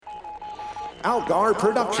Algar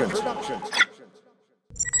Productions.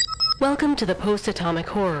 Welcome to the Post-Atomic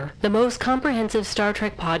Horror, the most comprehensive Star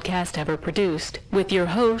Trek podcast ever produced, with your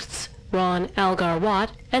hosts, Ron Algar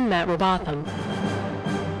Watt and Matt Robotham.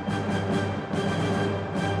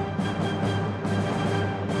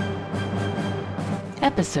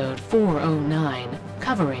 Episode 409,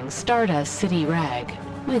 covering Stardust City Rag,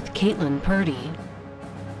 with Caitlin Purdy.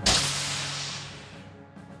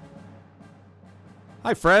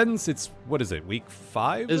 Hi, friends. It's, what is it, week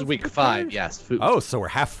 5? This is week 5, yes. Oh, so we're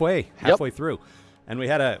halfway through. And we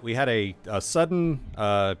had a sudden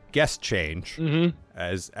guest change,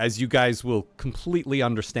 as you guys will completely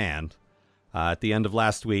understand. At the end of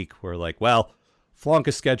last week, we're like, well, Flonk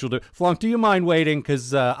is scheduled to... Flonk, do you mind waiting?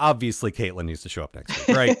 Because obviously Caitlin needs to show up next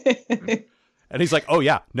week, right? And he's like, oh,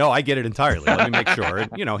 yeah. No, I get it entirely. Let me make sure. And,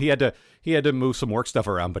 you know, he had to move some work stuff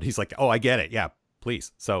around, but he's like, oh, I get it. Yeah,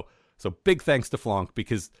 please. So big thanks to Flonk,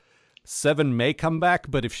 because Seven may come back,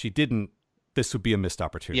 but if she didn't, this would be a missed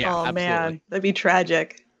opportunity. Yeah, absolutely. Man, that'd be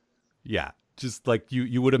tragic. Yeah, just like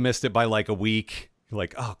you would have missed it by like a week. You're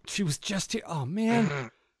like, oh, she was just here. Oh, man.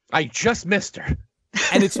 I just missed her.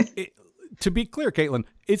 And to be clear, Caitlin,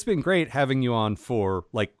 it's been great having you on for,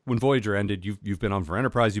 like, when Voyager ended, you've been on for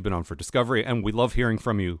Enterprise, you've been on for Discovery, and we love hearing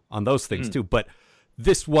from you on those things too. But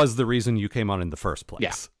this was the reason you came on in the first place.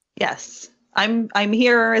 Yeah. Yes. I'm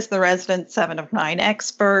here as the resident 7 of 9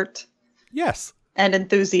 expert. Yes. And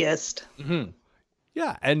enthusiast. Mm-hmm.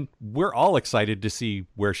 Yeah, and we're all excited to see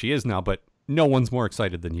where she is now, but no one's more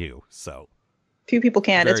excited than you, so. Few people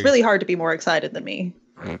can. It's really hard to be more excited than me.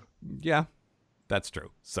 Yeah, that's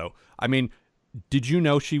true. So, I mean, did you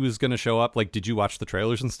know she was going to show up? Like, did you watch the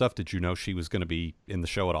trailers and stuff? Did you know she was going to be in the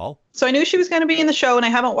show at all? So I knew she was going to be in the show, and I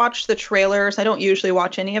haven't watched the trailers. I don't usually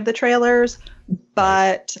watch any of the trailers,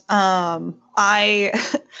 but I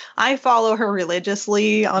follow her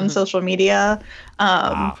religiously on social media,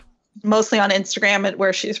 mostly on Instagram,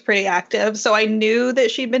 where she's pretty active. So I knew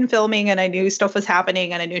that she'd been filming, and I knew stuff was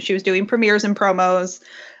happening, and I knew she was doing premieres and promos.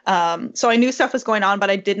 So I knew stuff was going on, but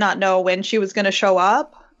I did not know when she was going to show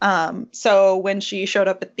up. So when she showed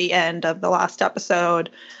up at the end of the last episode,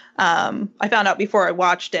 I found out before I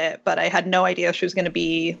watched it, but I had no idea she was going to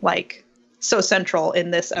be like so central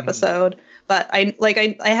in this episode. But I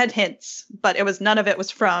had hints, but none of it was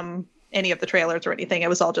from any of the trailers or anything. It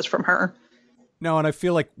was all just from her. No, and I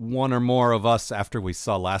feel like one or more of us, after we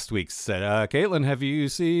saw last week's, said, Caitlin, have you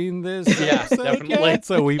seen this? Yeah, definitely. Yet?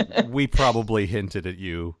 So we probably hinted at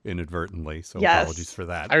you inadvertently, so yes. Apologies for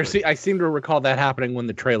that. I seem to recall that happening when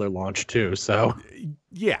the trailer launched, too, so...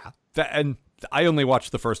 Yeah, and I only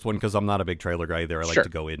watched the first one because I'm not a big trailer guy either. I like to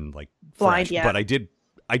go in, like, blind, fresh. yeah. But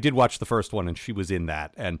I did watch the first one, and she was in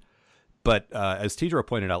that, But as Tidra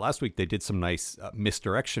pointed out last week, they did some nice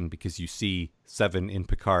misdirection, because you see Seven in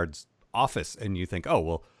Picard's office and you think, oh,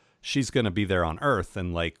 well, she's going to be there on Earth.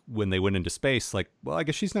 And like when they went into space, like, well, I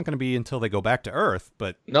guess she's not going to be until they go back to Earth.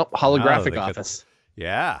 But nope, holographic office.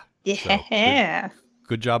 Yeah. Yeah. So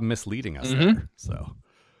good job misleading us there.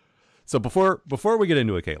 So before we get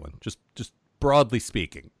into it, Caitlin, just broadly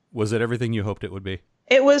speaking, was it everything you hoped it would be?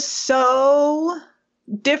 It was so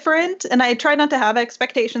different, and I tried not to have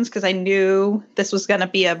expectations because I knew this was going to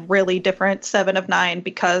be a really different 7 of 9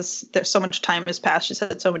 because there's so much time has passed. She's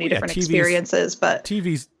had so many different experiences, but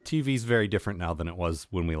TV's very different now than it was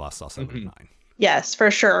when we last saw 7 of 9. Yes, for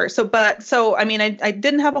sure. So I mean, I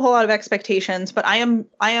didn't have a whole lot of expectations, but I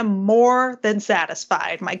am more than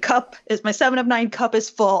satisfied. My 7 of 9 cup is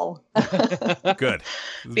full. Good.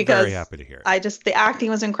 Because very happy to hear it. The acting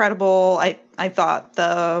was incredible. I thought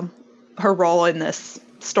her role in this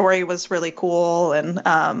story was really cool, and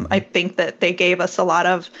I think that they gave us a lot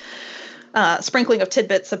of sprinkling of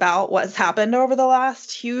tidbits about what's happened over the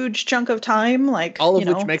last huge chunk of time, like all of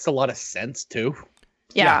which makes a lot of sense too.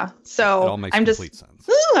 Yeah. So it all makes complete sense.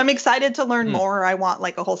 I'm excited to learn more. I want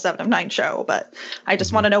like a whole 7 of 9 show, but I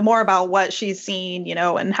just want to know more about what she's seen,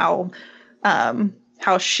 and how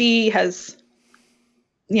she has,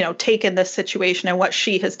 taken this situation and what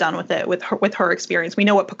she has done with it, with her experience. We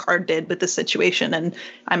know what Picard did with the situation, and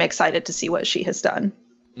I'm excited to see what she has done.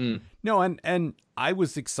 No, and I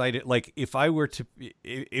was excited. Like,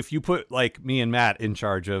 if you put like me and Matt in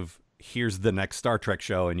charge of, here's the next Star Trek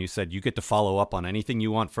show, and you said you get to follow up on anything you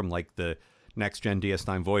want from like the Next Gen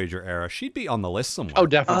DS9 Voyager era, she'd be on the list somewhere. Oh,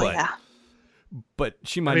 definitely. Oh, yeah. But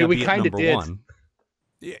she might not be at number 1.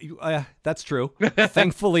 Yeah, that's true.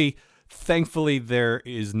 Thankfully, there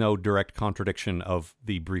is no direct contradiction of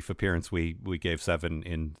the brief appearance we gave Seven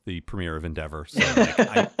in the premiere of Endeavor. So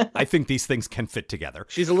I think these things can fit together.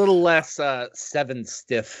 She's a little less Seven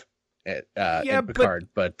stiff in Picard.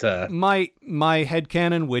 But my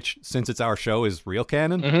headcanon, which since it's our show is real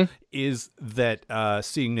canon, is that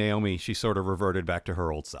seeing Naomi, she sort of reverted back to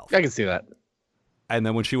her old self. I can see that. And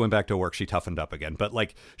then when she went back to work, she toughened up again. But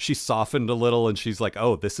like she softened a little, and she's like,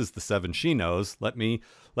 "Oh, this is the Seven she knows. Let me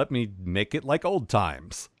make it like old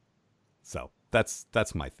times." So that's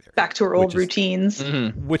my theory. Back to her old routines,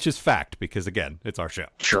 which is fact because again, it's our show.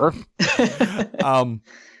 Sure.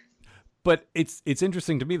 But it's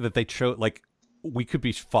interesting to me that they chose like we could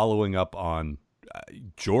be following up on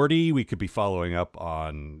Geordi, we could be following up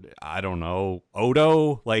on I don't know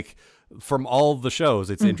Odo, like. From all the shows,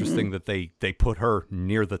 it's interesting that they put her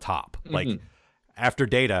near the top. Like after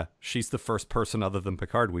Data, she's the first person other than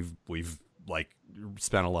Picard we've like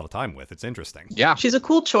spent a lot of time with. It's interesting. Yeah. She's a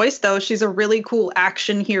cool choice though. She's a really cool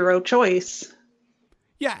action hero choice.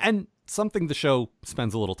 Yeah, and something the show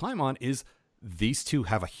spends a little time on is these two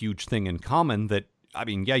have a huge thing in common that I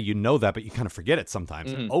mean, yeah, you know that, but you kind of forget it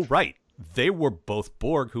sometimes. Oh, right. They were both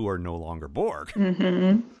Borg who are no longer Borg.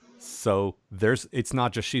 So it's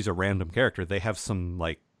not just she's a random character. They have some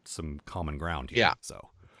common ground here. Yeah. So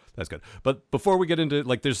that's good. But before we get into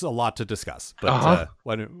there's a lot to discuss. But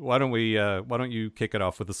why don't you kick it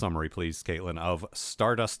off with a summary, please, Caitlin, of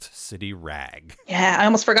Stardust City Rag? Yeah, I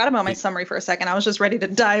almost forgot about my summary for a second. I was just ready to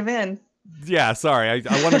dive in. Yeah, sorry.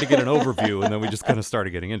 I wanted to get an overview, and then we just kind of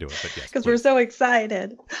started getting into it. But yes, because we're so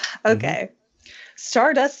excited. Okay.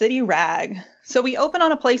 Stardust City Rag. So we open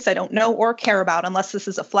on a place I don't know or care about unless this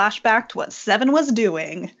is a flashback to what Seven was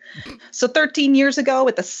doing. So 13 years ago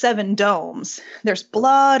with the 7 domes, there's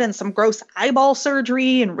blood and some gross eyeball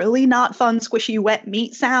surgery and really not fun squishy wet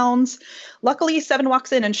meat sounds. Luckily, Seven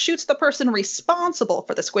walks in and shoots the person responsible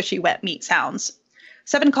for the squishy wet meat sounds.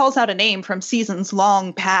 Seven calls out a name from seasons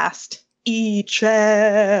long past,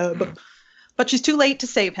 Icheb. But she's too late to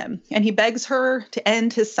save him, and he begs her to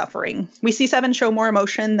end his suffering. We see Seven show more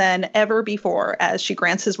emotion than ever before as she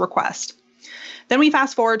grants his request. Then we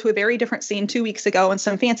fast forward to a very different scene 2 weeks ago in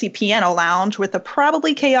some fancy piano lounge with a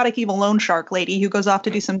probably chaotic evil loan shark lady who goes off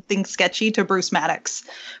to do something sketchy to Bruce Maddox.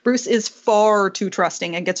 Bruce is far too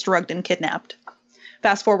trusting and gets drugged and kidnapped.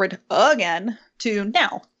 Fast forward again to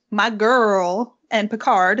now. My girl and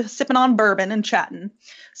Picard sipping on bourbon and chatting.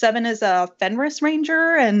 Seven is a Fenris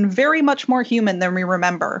Ranger and very much more human than we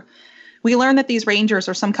remember. We learn that these Rangers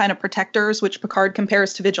are some kind of protectors, which Picard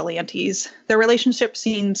compares to vigilantes. Their relationship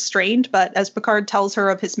seems strained, but as Picard tells her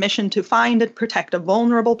of his mission to find and protect a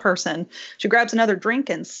vulnerable person, she grabs another drink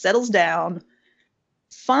and settles down.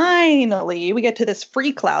 Finally, we get to this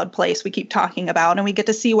free cloud place we keep talking about, and we get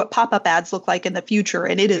to see what pop-up ads look like in the future,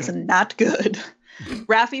 and it is not good.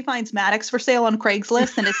 Raffi finds Maddox for sale on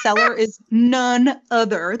Craigslist, and his seller is none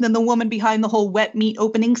other than the woman behind the whole wet meat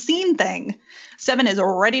opening scene thing. Seven is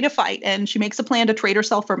ready to fight, and she makes a plan to trade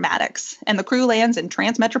herself for Maddox, and the crew lands in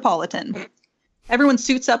Transmetropolitan. Everyone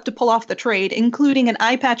suits up to pull off the trade, including an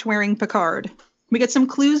eye patch-wearing Picard. We get some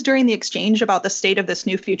clues during the exchange about the state of this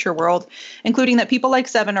new future world, including that people like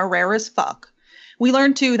Seven are rare as fuck. We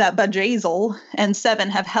learn, too, that Bajazil and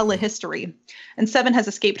Seven have hella history, and Seven has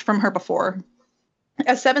escaped from her before.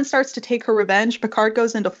 As Seven starts to take her revenge, Picard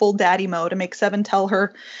goes into full daddy mode and makes Seven tell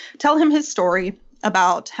him his story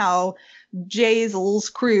about how Jazil's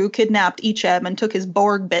crew kidnapped Icheb and took his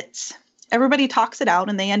Borg bits. Everybody talks it out,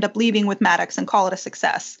 and they end up leaving with Maddox and call it a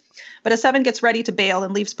success. But as Seven gets ready to bail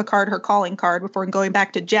and leaves Picard her calling card before going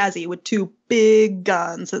back to Jazzy with 2 big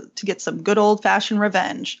guns to get some good old-fashioned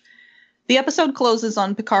revenge. The episode closes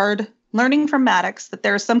on Picard learning from Maddox that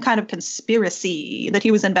there is some kind of conspiracy that he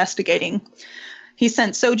was investigating. He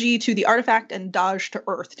sent Soji to the artifact and Daj to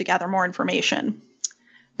Earth to gather more information.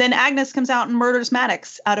 Then Agnes comes out and murders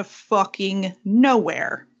Maddox out of fucking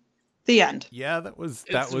nowhere. The end. Yeah, that was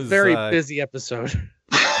a very busy episode. It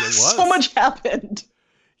was. So much happened.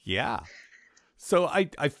 Yeah. So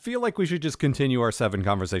I feel like we should just continue our Seven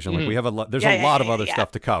conversation. Like we have there's a lot of other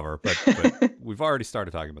stuff to cover, but we've already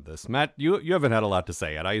started talking about this. Matt, you haven't had a lot to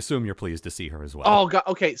say yet. I assume you're pleased to see her as well. Oh god.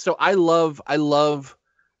 Okay. So I love.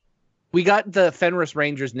 We got the Fenris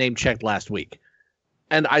Rangers name checked last week,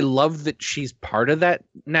 and I love that she's part of that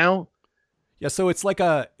now. Yeah, so it's like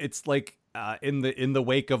in the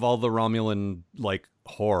wake of all the Romulan like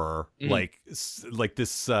horror, like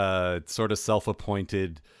this sort of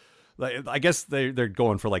self-appointed. Like, I guess they're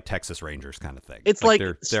going for like Texas Rangers kind of thing. It's like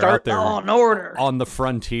they're out there in order on the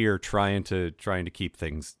frontier trying to keep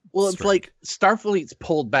things. Well, it's straight. like Starfleet's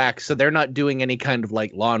pulled back, so they're not doing any kind of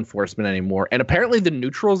like law enforcement anymore. And apparently the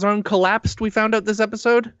neutral zone collapsed. We found out this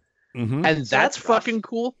episode, and that's fucking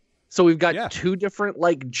cool. So we've got 2 different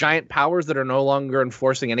like giant powers that are no longer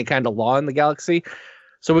enforcing any kind of law in the galaxy.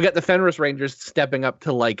 So we got the Fenris Rangers stepping up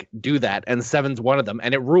to like do that, and Seven's one of them,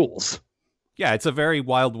 and it rules. Yeah, it's a very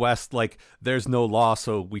Wild West, like there's no law,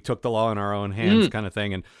 so we took the law in our own hands kind of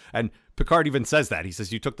thing. And Picard even says that. He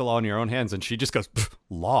says, you took the law in your own hands, and she just goes,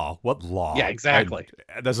 law? What law? Yeah, exactly.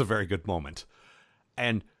 And that's a very good moment.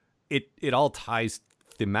 And it all ties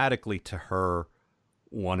thematically to her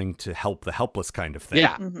wanting to help the helpless kind of thing.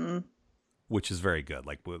 Yeah. Which is very good.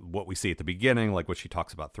 Like what we see at the beginning, like what she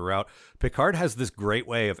talks about throughout. Picard has this great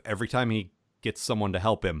way of every time he gets someone to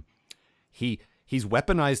help him, he's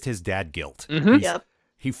weaponized his dad guilt.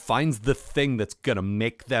 He finds the thing that's going to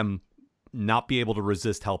make them not be able to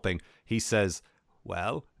resist helping. He says,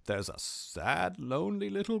 well, there's a sad, lonely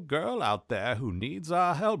little girl out there who needs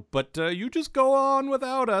our help, but you just go on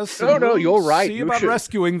without us. No, you're right. See about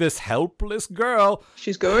rescuing this helpless girl.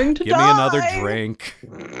 She's going to die. Give me another drink.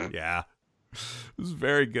 Yeah. It was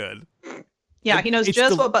very good. Yeah, he knows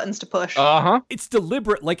just what buttons to push. It's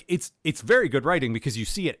deliberate. Like, it's very good writing because you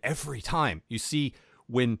see it every time. You see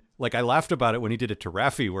when, like, I laughed about it when he did it to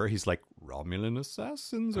Raffi, where he's like, Romulan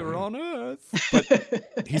assassins are on Earth.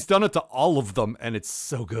 But he's done it to all of them, and it's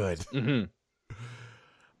so good.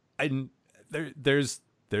 And there's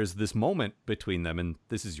this moment between them, and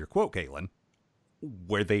this is your quote, Caitlin,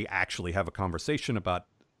 where they actually have a conversation about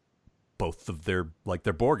both of their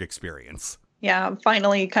Borg experience. Yeah,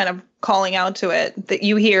 finally kind of calling out to it. That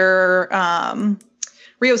you hear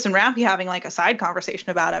Rios and Raffi having like a side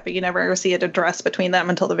conversation about it, but you never see it addressed between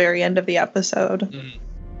them until the very end of the episode.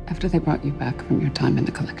 After they brought you back from your time in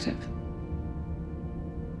the collective,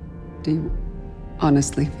 do you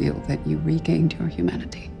honestly feel that you regained your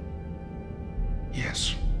humanity?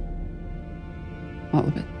 Yes. All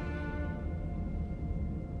of it?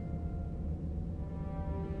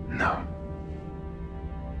 No.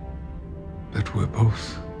 But we're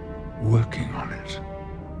both working on it,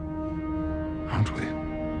 aren't we?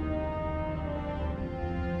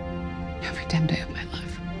 Every damn day of my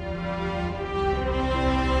life.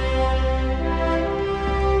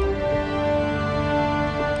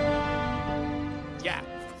 Yeah.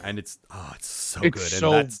 And it's so It's good.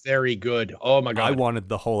 so And that's very good. Oh my God. I wanted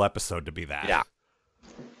the whole episode to be that. Yeah.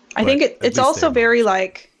 I think it's also very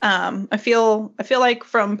like I feel like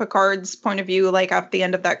from Picard's point of view, like at the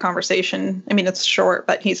end of that conversation, I mean it's short,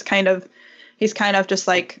 but he's kind of just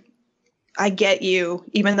like, I get you,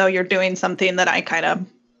 even though you're doing something that I kind of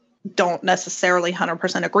don't necessarily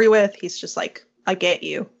 100% agree with. He's just like, I get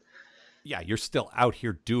you. Yeah, you're still out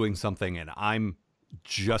here doing something, and I'm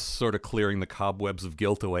just sort of clearing the cobwebs of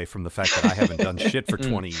guilt away from the fact that I haven't done shit for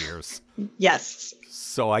 20 years. Yes.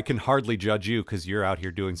 So I can hardly judge you because you're out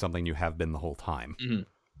here doing something you have been the whole time,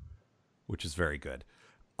 which is very good.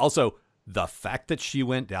 Also, the fact that she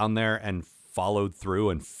went down there and followed through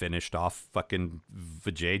and finished off fucking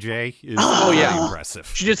Vijay is very impressive.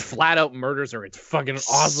 She just flat out murders her. It's fucking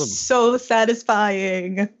awesome. So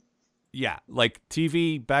satisfying. Yeah, like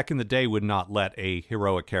TV back in the day would not let a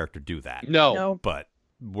heroic character do that. No. But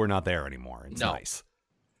we're not there anymore. It's nice.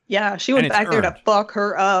 Yeah, she went back there to fuck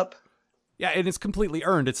her up. Yeah, and it's completely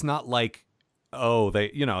earned. It's not like,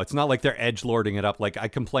 it's not like they're edgelording it up. Like, I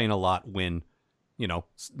complain a lot when,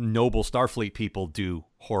 noble Starfleet people do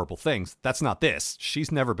horrible things. That's not this.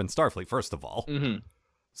 She's never been Starfleet, first of all.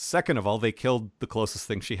 Second of all, they killed the closest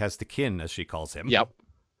thing she has to kin, as she calls him. Yep.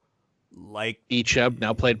 Like Icheb,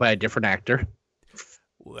 now played by a different actor.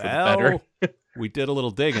 Well, we did a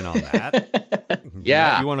little digging on that.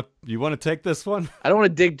 Yeah. You want to take this one? I don't want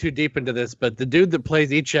to dig too deep into this, but the dude that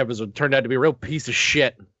plays Icheb turned out to be a real piece of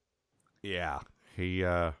shit. Yeah. He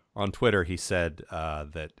on Twitter he said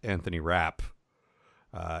that Anthony Rapp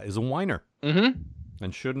is a whiner.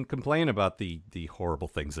 And shouldn't complain about the horrible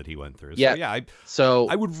things that he went through. Yeah. So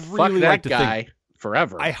I would really like to guy think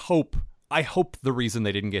forever. I hope the reason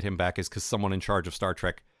they didn't get him back is because someone in charge of Star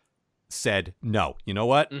Trek said, no, you know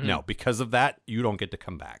what? No, because of that, you don't get to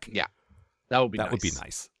come back. Yeah. That would be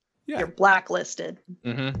nice. Yeah. You're blacklisted.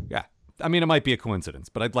 Yeah. I mean, it might be a coincidence,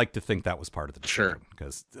 but I'd like to think that was part of the decision. Sure.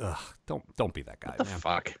 Because don't be that guy, what the man.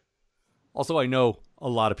 Fuck. Also, I know a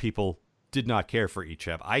lot of people did not care for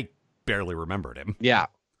Icheb. I barely remembered him. Yeah.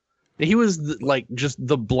 He was just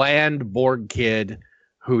the bland Borg kid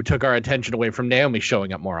who took our attention away from Naomi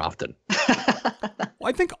showing up more often. Well,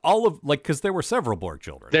 I think all of, because there were several Borg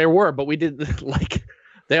children. There were, but we didn't,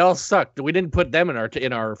 they all sucked. We didn't put them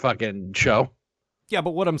in our fucking show. Yeah,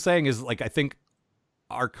 but what I'm saying is, I think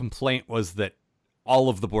our complaint was that all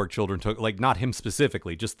of the Borg children took, not him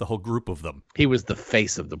specifically, just the whole group of them. He was the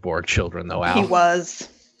face of the Borg children, though, Al. He was.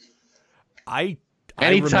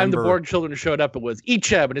 Anytime the Borg children showed up, it was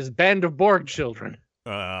Icheb and his band of Borg children.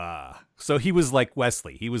 So he was like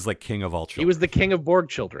Wesley. He was like king of all children. He was the king of Borg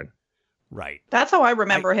children. Right. That's how I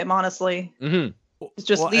remember him, honestly. Mm-hmm. He's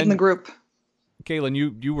just leading the group.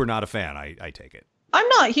 Kaylin, you were not a fan, I take it. I'm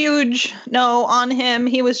not huge, no, on him.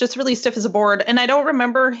 He was just really stiff as a board. And I don't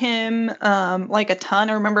remember him like a ton.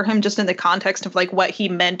 I remember him just in the context of like what he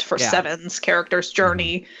meant for Seven's character's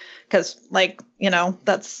journey. Because like, you know,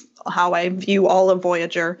 that's how I view all of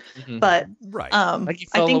Voyager. Mm-hmm. But right. Like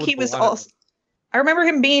I think he was also, I remember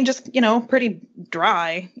him being just, you know, pretty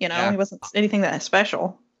dry, you know, he wasn't anything that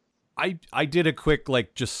special. I did a quick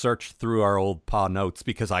like just search through our old PA notes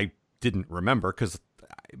because I didn't remember because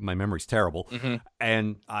my memory's terrible. Mm-hmm.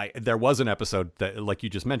 And there was an episode that, like you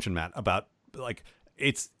just mentioned, Matt, about like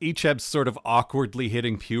it's Icheb's sort of awkwardly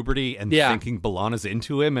hitting puberty and thinking B'Elanna's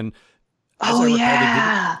into him. And as I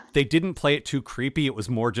recall, they didn't play it too creepy. It was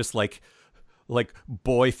more just like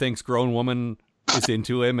boy thinks grown woman is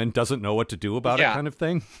into him and doesn't know what to do about it kind of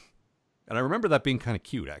thing. And I remember that being kind of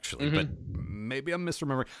cute, actually, but maybe I'm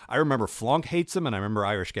misremembering. I remember Flonk hates him, and I remember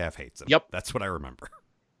Irish Gaff hates him. Yep. That's what I remember.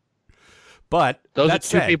 But those are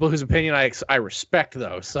two people whose opinion I respect,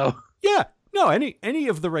 though. So yeah, no, any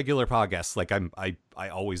of the regular podcasts, like I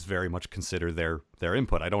always very much consider their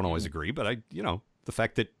input. I don't always agree, but the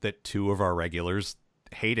fact that two of our regulars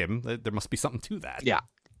hate him, there must be something to that. Yeah.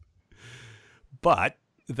 But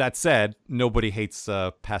that said, nobody hates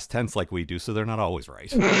past tense like we do, so they're not always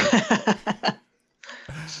right.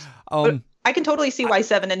 I can totally see why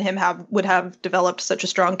Seven and him would have developed such a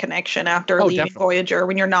strong connection after leaving Voyager,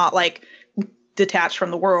 when you're not like detached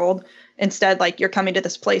from the world. Instead, like you're coming to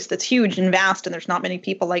this place that's huge and vast, and there's not many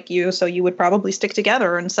people like you, so you would probably stick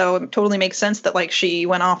together. And so it totally makes sense that like she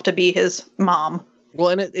went off to be his mom. Well,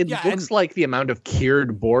 and it looks like the amount of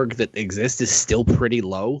cured Borg that exists is still pretty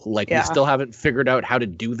low. Like, we still haven't figured out how to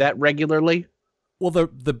do that regularly. Well,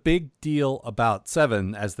 the big deal about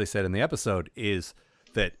Seven, as they said in the episode, is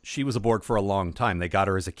that she was a Borg for a long time. They got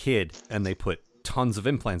her as a kid, and they put tons of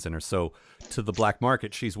implants in her. So to the black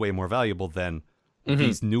market, she's way more valuable than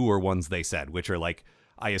these newer ones, they said, which are like,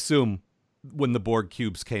 I assume, when the Borg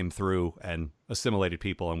cubes came through and assimilated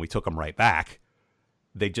people and we took them right back,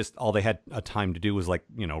 all they had a time to do was like,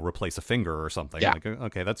 replace a finger or something. Yeah. Like,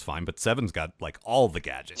 okay, that's fine. But Seven's got like all the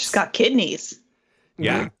gadgets. She's got kidneys.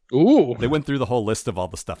 Yeah. Ooh. They went through the whole list of all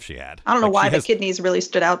the stuff she had. I don't know why the kidneys really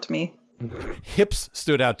stood out to me. Hips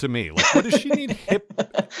stood out to me. Like, what does she need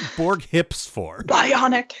Borg hips for?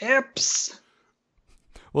 Bionic hips.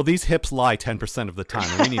 Well, these hips lie 10% of the time,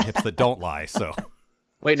 and we need hips that don't lie, so.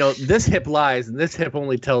 Wait, no, this hip lies, and this hip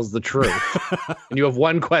only tells the truth. And you have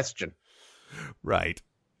one question. Right.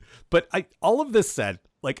 But all of this said,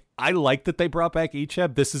 like, I like that they brought back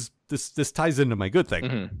Icheb. This ties into my good thing.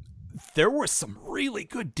 Mm-hmm. There were some really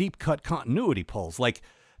good deep cut continuity pulls. Like,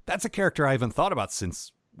 that's a character I haven't thought about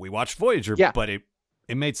since we watched Voyager, but it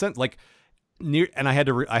made sense. Like, and I had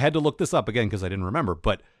to look this up again because I didn't remember,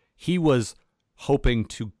 but he was hoping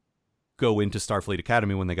to go into Starfleet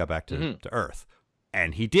Academy when they got back to Earth.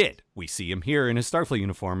 And he did. We see him here in his Starfleet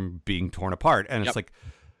uniform being torn apart. And it's like,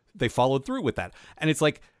 they followed through with that. And it's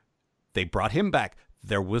like, they brought him back.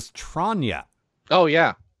 There was Tranya. Oh,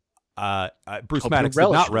 yeah. Bruce Maddox did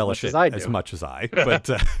not relish it as much as I. But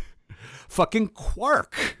fucking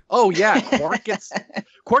Quark. Oh, yeah.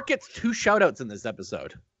 Quark gets 2 shout-outs in this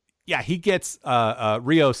episode. Yeah, he gets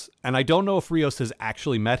Rios. And I don't know if Rios has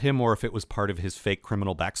actually met him or if it was part of his fake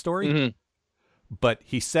criminal backstory. Mm-hmm. But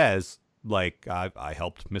he says, like, I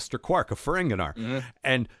helped Mr. Quark of Ferenginar. Mm-hmm.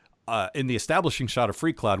 And in the establishing shot of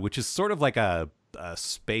Free Cloud, which is sort of like a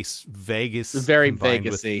space Vegas, very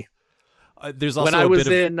Vegas-y. There's also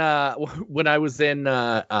when I was in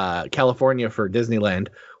California for Disneyland,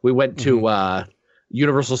 we went to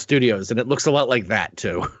Universal Studios, and it looks a lot like that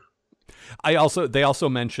too. They also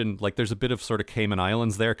mentioned like there's a bit of sort of Cayman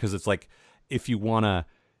Islands there because it's like if you want to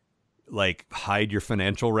like hide your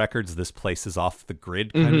financial records, this place is off the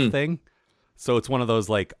grid kind of thing. So it's one of those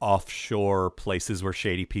like offshore places where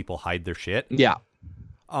shady people hide their shit. Yeah.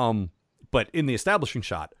 But in the establishing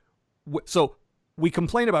shot, so we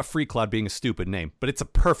complain about Free Cloud being a stupid name, but it's a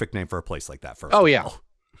perfect name for a place like that. First, of all.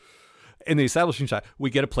 In the establishing shot, we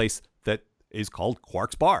get a place that is called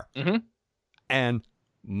Quark's Bar, and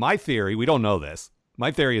my theory, we don't know this.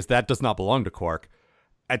 My theory is that does not belong to Quark.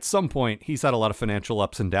 At some point, he's had a lot of financial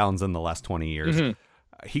ups and downs in the last 20 years.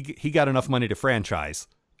 He got enough money to franchise.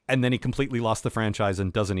 And then he completely lost the franchise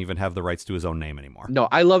and doesn't even have the rights to his own name anymore. No,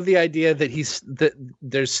 I love the idea that his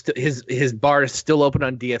bar is still open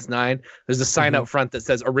on DS9. There's a sign out front that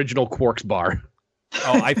says "Original Quark's Bar."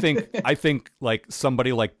 Oh, I think like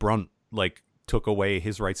somebody like Brunt like took away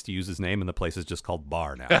his rights to use his name, and the place is just called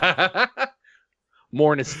Bar now.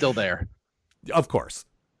 Morn is still there. Of course.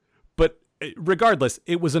 But regardless,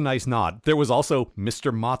 it was a nice nod. There was also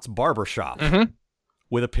Mr. Mott's Barbershop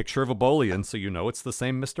with a picture of a Bolian, so you know it's the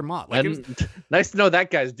same Mr. Mott. Like, nice to know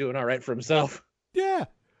that guy's doing all right for himself. Yeah.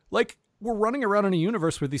 Like, we're running around in a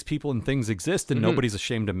universe where these people and things exist, and nobody's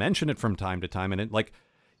ashamed to mention it from time to time. And it, like,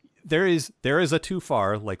 there is a too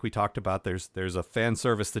far, like we talked about. There's a fan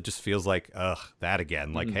service that just feels like, ugh, that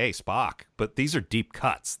again. Like, hey, Spock. But these are deep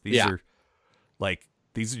cuts. These are like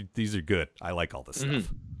these are good. I like all this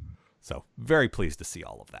stuff. So very pleased to see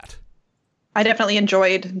all of that. I definitely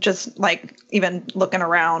enjoyed just like even looking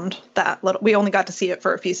around that little. We only got to see it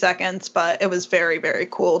for a few seconds, but it was very, very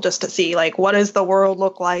cool just to see like what does the world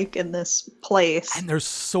look like in this place. And there's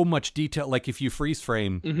so much detail. Like if you freeze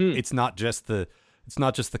frame, it's not just the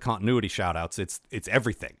continuity shout outs. It's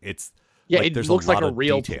everything. It's like, it looks like a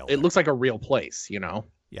real detail. It looks like a real place, you know.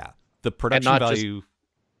 Yeah, the production value.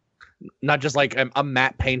 Not just like a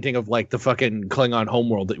matte painting of like the fucking Klingon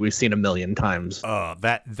homeworld that we've seen a million times.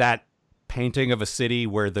 That painting of a city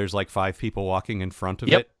where there's like 5 people walking in front of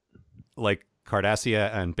it, like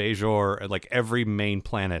Cardassia and Bajor, like every main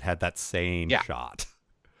planet had that same shot.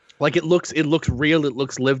 Like it looks real. It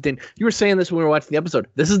looks lived in. You were saying this when we were watching the episode.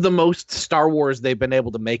 This is the most Star Wars they've been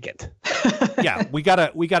able to make it. Yeah, we got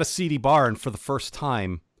a seedy bar, and for the first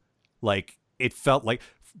time, like it felt like.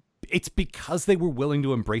 It's because they were willing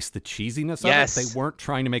to embrace the cheesiness of it. They weren't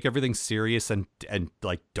trying to make everything serious and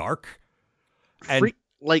like dark. And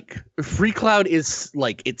Free Cloud is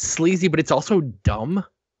like it's sleazy, but it's also dumb.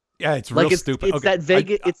 Yeah, it's real stupid. It's that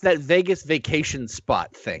Vegas. It's that Vegas vacation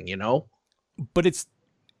spot thing, you know. But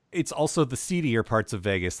it's also the seedier parts of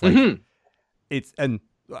Vegas. Like and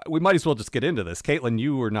we might as well just get into this. Caitlin,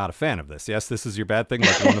 you were not a fan of this. Yes, this is your bad thing.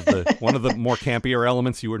 Like one of the more campier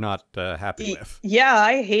elements you were not happy with. Yeah,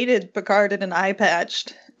 I hated Picard in an eye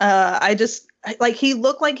patched. He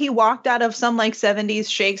looked like he walked out of some like 70s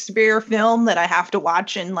Shakespeare film that I have to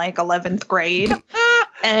watch in like 11th grade.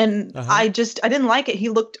 And I didn't like it. He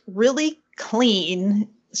looked really clean.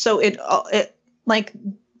 So it like,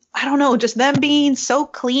 I don't know, just them being so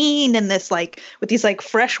clean and this like with these like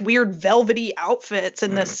fresh, weird velvety outfits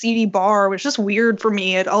and the seedy bar was just weird for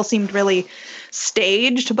me. It all seemed really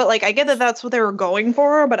staged, but like I get that that's what they were going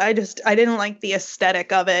for, but I didn't like the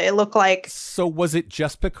aesthetic of it. It looked like. So was it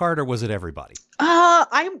just Picard or was it everybody?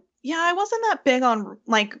 I wasn't that big on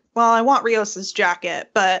like, well, I want Rios's jacket,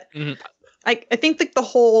 but I think like the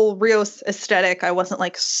whole Rios aesthetic, I wasn't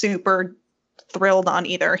like super thrilled on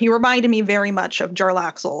either. He reminded me very much of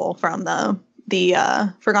Jarlaxle from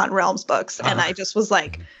the Forgotten Realms books, and I just was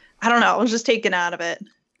like, I don't know, I was just taken out of it.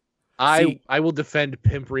 I will defend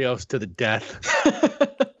Pimp Rios to the death.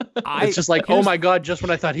 It's just like, oh my god, just when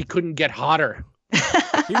I thought he couldn't get hotter.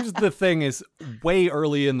 Here's the thing is, way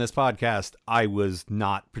early in this podcast, I was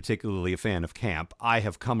not particularly a fan of camp. I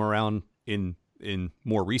have come around in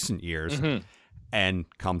more recent years and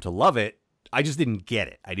come to love it. I just didn't get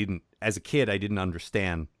it. As a kid, I didn't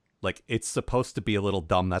understand. Like, it's supposed to be a little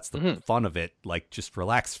dumb. That's the fun of it. Like, just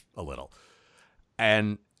relax a little.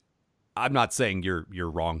 And I'm not saying you're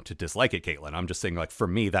wrong to dislike it, Caitlin. I'm just saying, like, for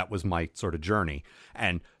me, that was my sort of journey.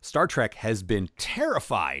 And Star Trek has been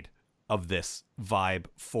terrified of this vibe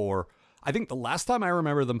for, I think the last time I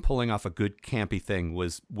remember them pulling off a good campy thing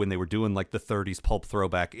was when they were doing, like, the 30s pulp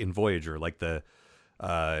throwback in Voyager, like the...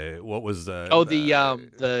 what was the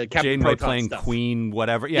Captain Janeway Proton playing stuff. Queen,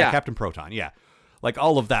 whatever. Yeah, Captain Proton. Yeah, like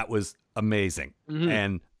all of that was amazing,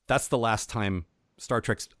 and that's the last time Star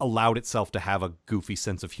Trek's allowed itself to have a goofy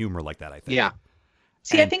sense of humor like that. I think. Yeah.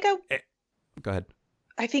 See, And go ahead.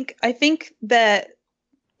 I think that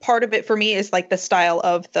part of it for me is like the style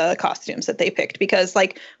of the costumes that they picked, because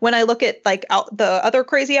like when I look at like the other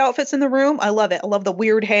crazy outfits in the room, I love it. I love the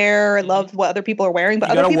weird hair. I love what other people are wearing, but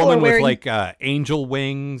other people are wearing with like angel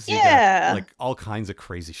wings. You got, like all kinds of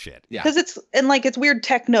crazy shit. Yeah, because it's weird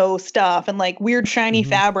techno stuff and like weird shiny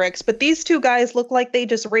fabrics. But these two guys look like they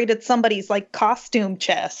just raided somebody's like costume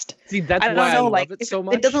chest. See, that's I why I love like it so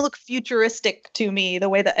much. It doesn't look futuristic to me the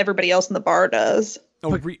way that everybody else in the bar does.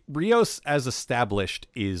 Oh, Rios, as established,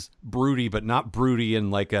 is broody, but not broody in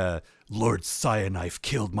like a Lord Cyanide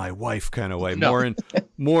killed my wife kind of way. No.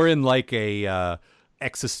 More in like a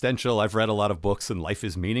existential, I've read a lot of books and life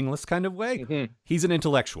is meaningless kind of way. He's an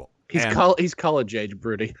intellectual. He's college age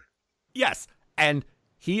broody. Yes, and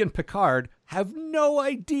he and Picard have no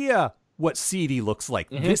idea what seedy looks like.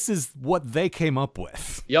 This is what they came up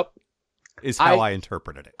with. Yep. Is how I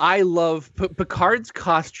interpreted it. I love Picard's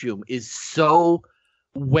costume is so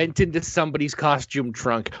went into somebody's costume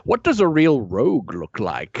trunk. What does a real rogue look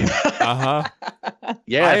like?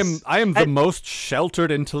 Yes. I am the most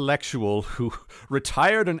sheltered intellectual who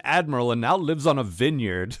retired an admiral and now lives on a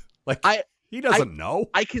vineyard. Like, he doesn't know.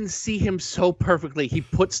 I can see him so perfectly. He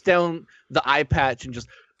puts down the eye patch and just,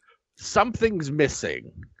 something's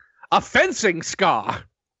missing. A fencing scar.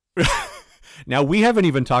 Now, we haven't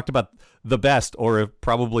even talked about the best, or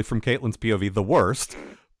probably from Caitlin's POV, the worst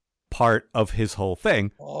part of his whole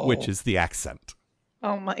thing, which is the accent.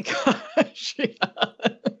 Oh my gosh.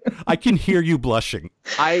 I can hear you blushing.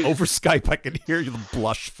 Over Skype, I can hear you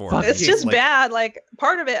blush for it. It's just bad. Like,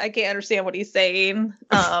 part of it, I can't understand what he's saying.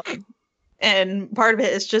 And part of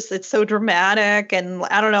it is just, it's so dramatic. And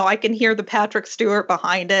I don't know, I can hear the Patrick Stewart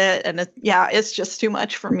behind it. And it's just too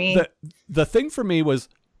much for me. The thing for me was,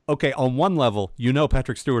 okay, on one level,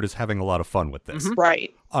 Patrick Stewart is having a lot of fun with this. Mm-hmm.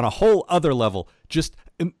 Right. On a whole other level, just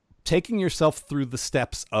taking yourself through the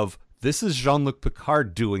steps of, this is Jean-Luc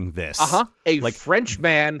Picard doing this. A French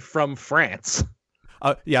man from France.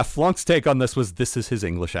 Flunk's take on this was, this is his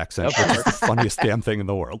English accent, which is the funniest damn thing in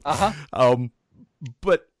the world.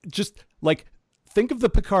 But just, like, think of the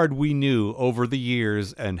Picard we knew over the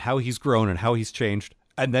years and how he's grown and how he's changed,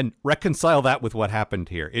 and then reconcile that with what happened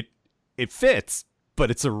here. It fits, but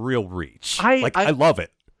it's a real reach. I love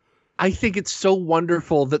it. I think it's so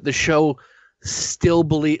wonderful that the show still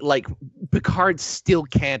Picard still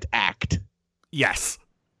can't act. Yes.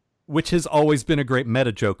 Which has always been a great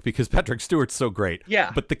meta joke because Patrick Stewart's so great.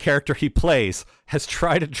 Yeah. But the character he plays has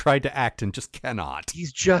tried to act and just cannot.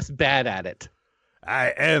 He's just bad at it. I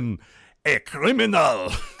am a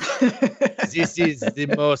criminal. This is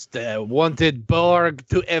the most wanted Borg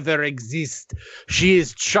to ever exist. She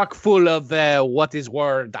is chock full of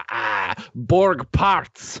Borg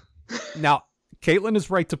parts. Now, Caitlin is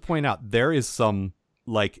right to point out there is some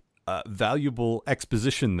valuable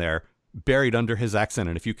exposition there buried under his accent,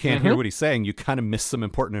 and if you can't hear what he's saying, you kind of miss some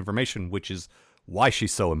important information, which is why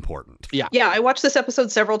she's so important. Yeah, I watched this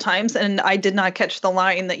episode several times, and I did not catch the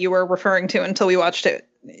line that you were referring to until we watched it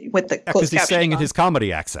with the closed captioning. Because he's saying in his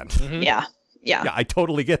comedy accent. Mm-hmm. Yeah. Yeah, I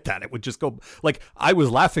totally get that. It would just go, I was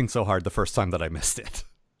laughing so hard the first time that I missed it.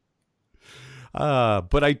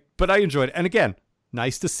 But I enjoyed it. And again,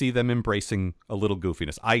 nice to see them embracing a little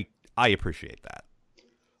goofiness. I appreciate that.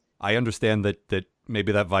 I understand that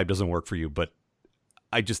maybe that vibe doesn't work for you, but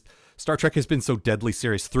Star Trek has been so deadly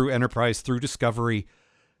serious through Enterprise, through Discovery.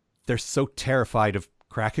 They're so terrified of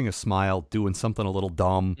cracking a smile, doing something a little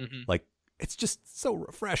dumb. It's just so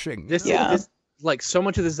refreshing. This so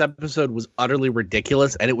much of this episode was utterly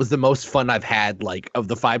ridiculous, and it was the most fun I've had, of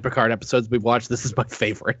the 5 Picard episodes we've watched. This is my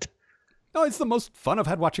favorite. No, it's the most fun I've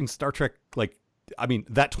had watching Star Trek,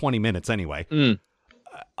 that 20 minutes anyway,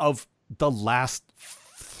 of the last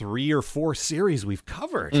 3 or 4 series we've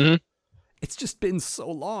covered. It's just been so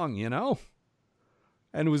long,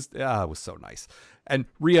 And it was so nice. And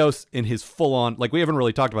Rios in his full-on, we haven't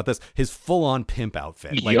really talked about this, his full-on pimp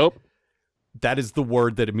outfit. Yep. That is the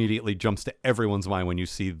word that immediately jumps to everyone's mind when you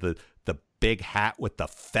see the big hat with the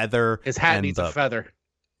feather. His hat needs a feather.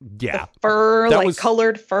 Yeah. The fur,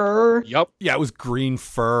 colored fur. Yep. Yeah, it was green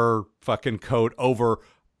fur fucking coat over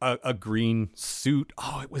a green suit.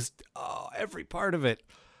 It was every part of it.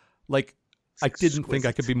 I didn't think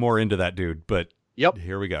I could be more into that dude, but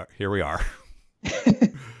here we go. Here we are.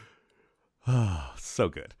 So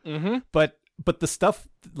good. But the stuff,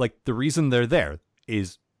 the reason they're there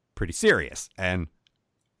is pretty serious, and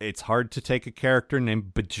it's hard to take a character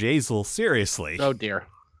named Bjayzl seriously. Oh dear.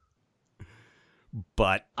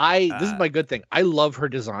 But this is my good thing. I love her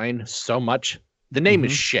design so much. The name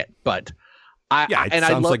is shit, but it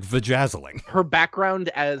sounds like vajazzling. Her background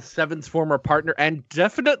as Seven's former partner and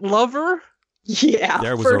definite lover. Yeah,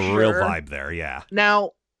 there was a real vibe there. Yeah.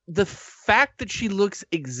 Now, the fact that she looks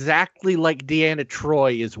exactly like Deanna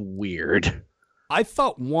Troi is weird. I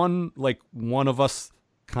thought one of us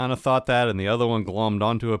kind of thought that, and the other one glommed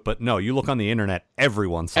onto it. But no, you look on the internet,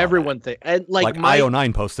 everyone saw that. And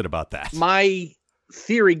IO9 posted about that. My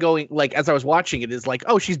theory going, as I was watching it, is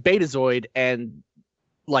she's Betazoid, and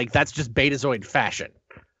that's just Betazoid fashion.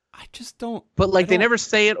 I just don't. But they never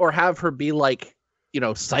say it or have her be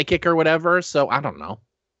psychic or whatever. So I don't know.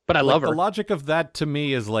 But I love her. The logic of that to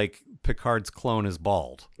me is Picard's clone is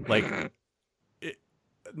bald.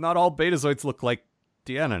 Not all Betazoids look like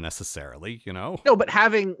Deanna necessarily, No, but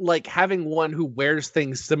having one who wears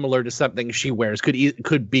things similar to something she wears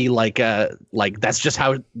could be that's just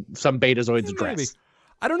how some Betazoids dress.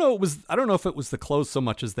 I don't know. I don't know if it was the clothes so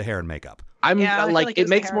much as the hair and makeup. It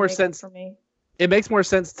makes more sense for me. It makes more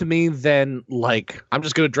sense to me than I'm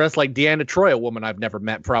just gonna dress like Deanna Troi, a woman I've never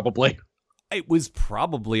met, probably. It was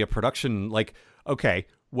probably a production okay,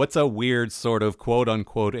 what's a weird sort of quote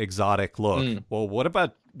unquote exotic look? Well, what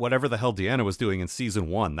about whatever the hell Deanna was doing in season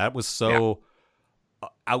 1? That was so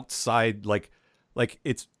outside, like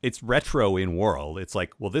it's retro in world. It's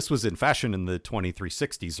like, well, this was in fashion in the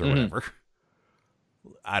 2360s or whatever.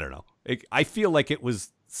 I don't know. I feel like it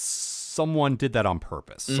was someone did that on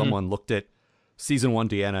purpose. Someone looked at season 1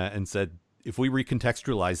 Deanna and said, if we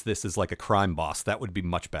recontextualize this as like a crime boss, that would be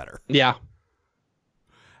much better. Yeah.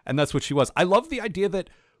 And that's what she was. I love the idea that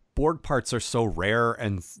Borg parts are so rare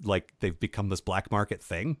and like they've become this black market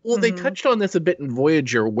thing. Well, they touched on this a bit in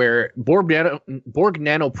Voyager, where Borg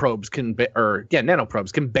nanoprobes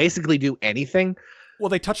nanoprobes can basically do anything. Well,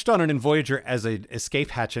 they touched on it in Voyager as an escape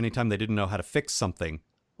hatch anytime they didn't know how to fix something.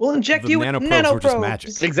 We'll inject you with nanoprobes. Were just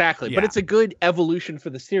magic. Exactly. Yeah. But it's a good evolution for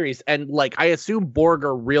the series. And like, I assume Borg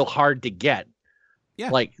are real hard to get. Yeah.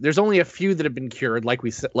 Like, there's only a few that have been cured,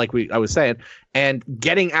 I was saying, and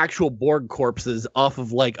getting actual Borg corpses off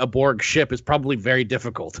of like a Borg ship is probably very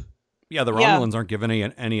difficult. Yeah, the Romulans aren't giving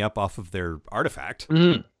any up off of their artifact.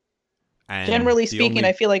 Mm-hmm. And generally speaking,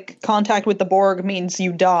 I feel like contact with the Borg means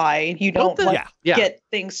you die. You don't get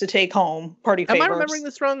things to take home. Party favors. Am I remembering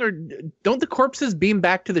this wrong, or don't the corpses beam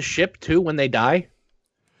back to the ship too when they die?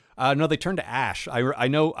 No, they turn to ash. I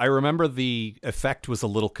remember the effect was a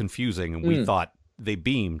little confusing, and we thought they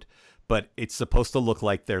beamed, but it's supposed to look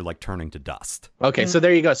like they're like turning to dust. Okay, so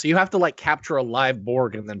there you go. So you have to like capture a live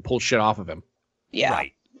Borg and then pull shit off of him. Yeah.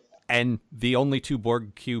 Right. And the only 2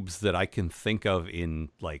 Borg cubes that I can think of in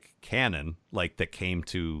like canon, like that came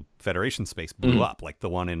to Federation space, blew up. Like the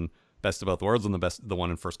one in Best of Both Worlds and the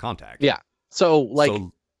one in First Contact. Yeah.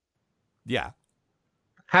 So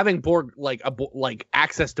having Borg like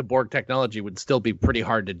access to Borg technology would still be pretty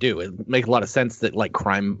hard to do. It would make a lot of sense that like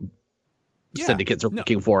crime syndicates are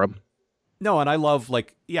looking for them. No, and I love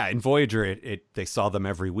in Voyager they saw them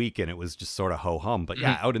every week and it was just sort of ho hum. But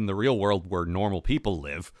out in the real world where normal people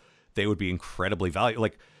live, they would be incredibly valuable.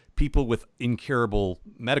 Like people with incurable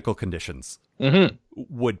medical conditions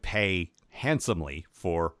would pay handsomely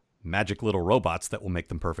for magic little robots that will make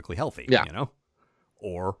them perfectly healthy. Yeah. You know,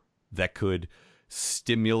 or that could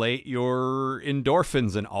stimulate your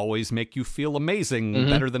endorphins and always make you feel amazing,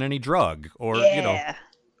 better than any drug, or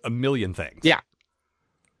a million things. Yeah.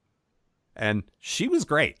 And she was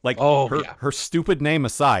great. Like her stupid name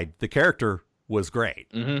aside, the character was great.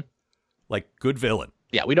 Like good villain.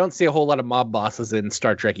 Yeah, we don't see a whole lot of mob bosses in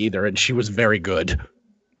Star Trek either, and she was very good.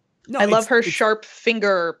 No, I love her sharp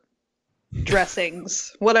finger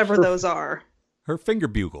dressings, whatever those are. Her finger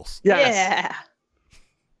bugles. Yes.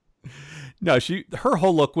 Yeah. No, her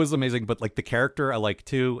whole look was amazing, but like the character I like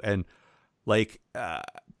too, and like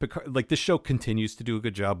this show continues to do a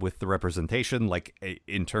good job with the representation, like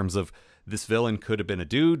in terms of this villain could have been a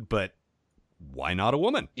dude, but why not a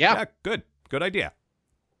woman? Yeah, good idea.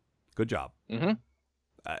 Good job.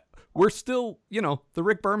 We're still, the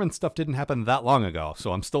Rick Berman stuff didn't happen that long ago,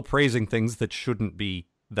 so I'm still praising things that shouldn't be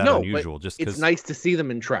that unusual. Just it's nice to see them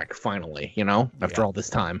in Trek finally, after all this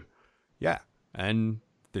time. Yeah, and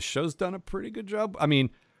the show's done a pretty good job. I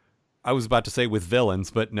mean, I was about to say with villains,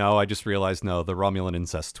 but no, I just realized no, the Romulan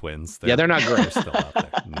incest twins. They're not great. They're still out there.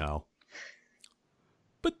 No,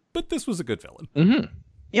 but this was a good villain.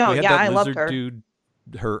 Yeah, I loved her. Dude,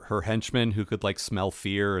 her henchman who could like smell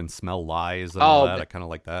fear and smell lies and all that. I kind of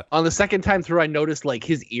like that. On the second time through, I noticed like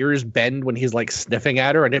his ears bend when he's like sniffing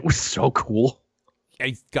at her, and it was so cool. Yeah,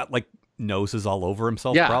 he's got like noses all over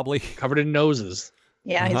himself, probably covered in noses.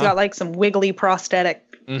 Yeah, he's got like some wiggly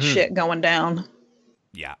prosthetic shit going down.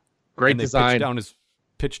 Yeah, great and design.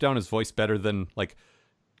 Pitch down his voice better than like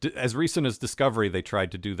as recent as Discovery. They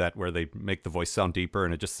tried to do that where they make the voice sound deeper,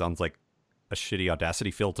 and it just sounds like a shitty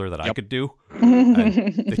Audacity filter that I could do. And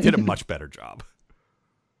they did a much better job.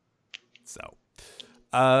 So,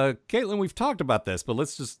 Caitlin, we've talked about this, but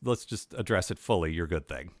let's just address it fully. Your good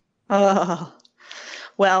thing.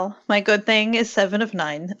 Well, my good thing is 7 of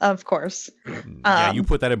 9, of course. Yeah, you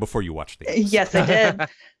put that in before you watched the episode. Yes, I did.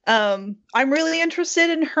 I'm really interested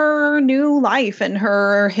in her new life and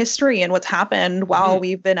her history and what's happened while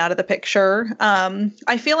we've been out of the picture.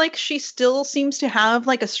 I feel like she still seems to have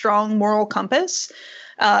like a strong moral compass.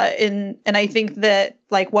 And I think that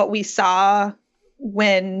like what we saw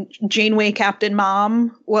when Janeway Captain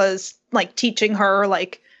Mom was like teaching her,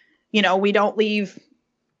 like, we don't leave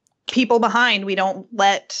people behind. We don't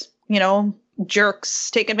let,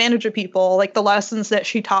 jerks take advantage of people. Like the lessons that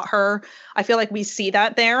she taught her, I feel like we see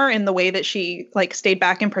that there in the way that she like stayed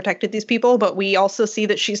back and protected these people. But we also see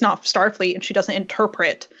that she's not Starfleet and she doesn't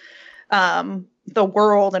interpret the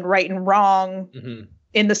world and right and wrong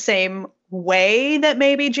in the same way that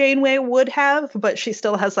maybe Janeway would have, but she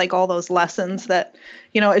still has like all those lessons that,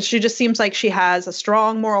 she just seems like she has a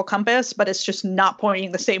strong moral compass, but it's just not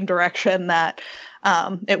pointing the same direction that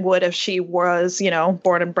it would if she was,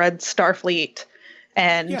 born and bred Starfleet.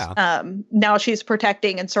 And now she's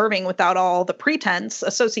protecting and serving without all the pretense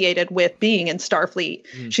associated with being in Starfleet.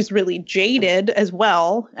 She's really jaded as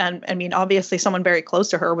well. And I mean, obviously someone very close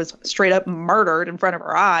to her was straight up murdered in front of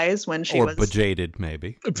her eyes when she was... bejaded,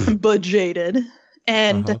 maybe. Bejaded.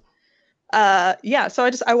 And so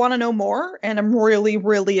I want to know more, and I'm really,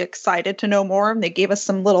 really excited to know more. And they gave us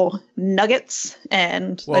some little nuggets,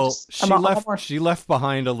 and she left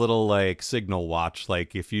behind a little like signal watch,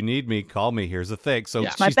 like if you need me, call me. Here's the thing. So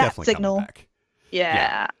she's definitely signal. coming back.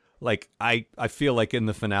 Yeah. Like I feel like in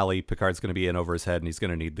the finale, Picard's going to be in over his head, and he's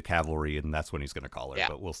going to need the cavalry, and that's when he's going to call her. Yeah.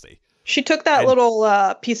 But we'll see. She took that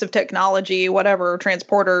little piece of technology, whatever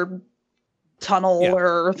transporter tunnel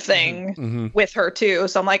or thing with her too.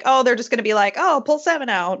 So I'm like, oh, they're just going to be like, oh, pull 7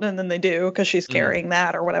 out. And then they do because she's carrying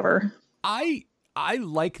that or whatever. I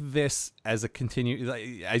like this as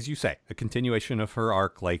as you say, a continuation of her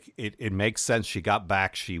arc. Like it makes sense. She got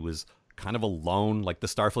back. She was kind of alone. Like the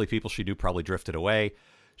Starfleet people she knew probably drifted away.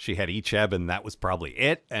 She had Icheb and that was probably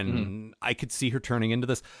it. And I could see her turning into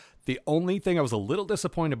this. The only thing I was a little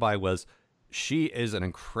disappointed by was she is an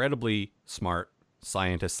incredibly smart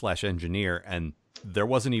scientist / engineer, and there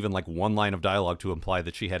wasn't even like one line of dialogue to imply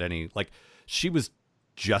that she had any, like, she was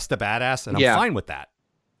just a badass, and I'm fine with that.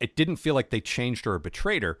 It didn't feel like they changed her or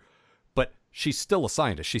betrayed her, but she's still a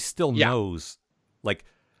scientist. She still knows. Like,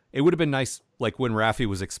 it would have been nice, like when Raffi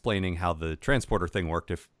was explaining how the transporter thing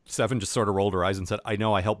worked, if Seven just sort of rolled her eyes and said, I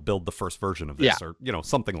know I helped build the first version of this, or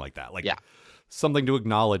something like that. Like something to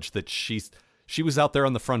acknowledge that she was out there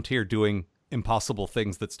on the frontier doing impossible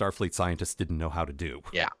things that Starfleet scientists didn't know how to do.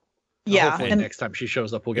 Yeah. Hopefully next time she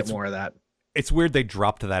shows up, we'll get more of that. It's weird they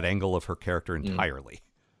dropped that angle of her character entirely.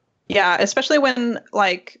 Yeah, especially when,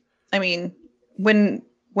 like, Voyager's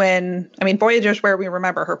where we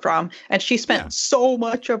remember her from, and she spent so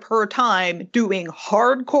much of her time doing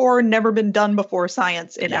hardcore, never been done before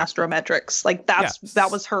science in astrometrics. Like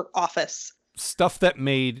that was her office. Stuff that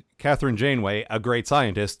made Catherine Janeway, a great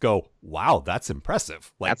scientist, go, wow, that's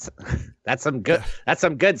impressive. Like, that's some good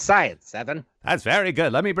science, Seven. That's very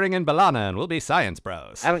good. Let me bring in B'Elanna and we'll be science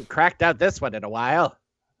bros. I haven't cracked out this one in a while.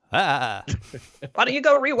 Why don't you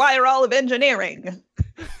go rewire all of engineering?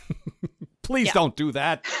 Please don't do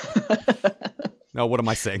that. No, what am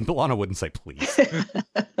I saying? B'Elanna wouldn't say please.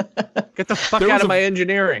 Get the fuck out of my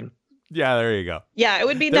engineering. Yeah, there you go. Yeah, it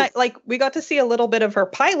would be nice. Like, we got to see a little bit of her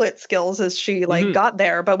pilot skills as she got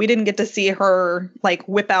there, but we didn't get to see her like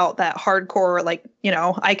whip out that hardcore, like,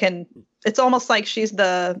 it's almost like she's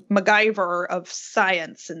the MacGyver of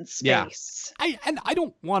science and space. Yeah. I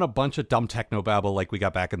don't want a bunch of dumb technobabble like we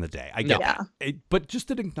got back in the day. I get that. But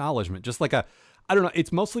just an acknowledgement, just like I don't know.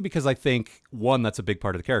 It's mostly because I think, one, that's a big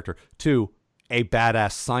part of the character. Two, a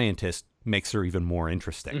badass scientist makes her even more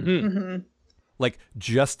interesting. Like,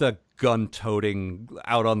 just a gun-toting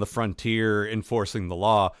out on the frontier enforcing the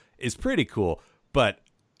law is pretty cool, but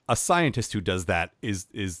a scientist who does that is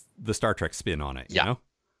the Star Trek spin on it, you know?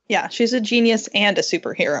 Yeah, she's a genius and a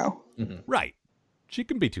superhero. Right. She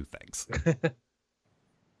can be two things.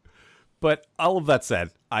 But all of that said,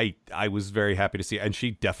 I was very happy to see, and she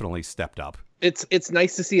definitely stepped up. It's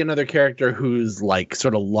nice to see another character who's like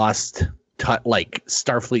sort of lost, like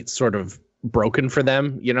Starfleet's sort of broken for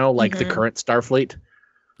them, like the current Starfleet.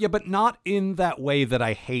 Yeah, but not in that way that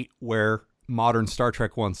I hate, where modern Star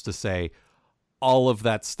Trek wants to say all of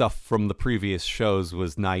that stuff from the previous shows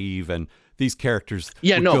was naive and these characters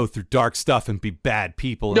would go through dark stuff and be bad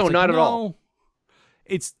people. No, not at all.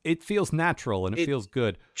 It feels natural and it feels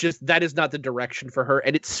good. Just that is not the direction for her,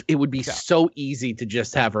 and it would be so easy to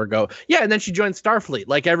just have her go, and then she joins Starfleet,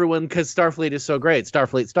 like everyone, because Starfleet is so great.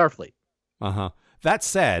 Starfleet. That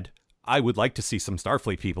said, I would like to see some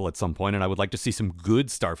Starfleet people at some point, and I would like to see some good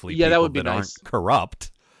Starfleet people that would be nice. Aren't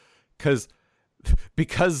corrupt.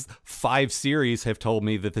 Because 5 series have told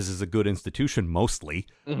me that this is a good institution, mostly.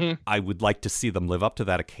 I would like to see them live up to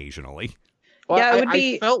that occasionally. Well,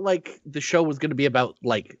 I felt like the show was going to be about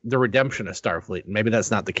like the redemption of Starfleet, and maybe that's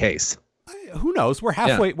not the case. Who knows? We're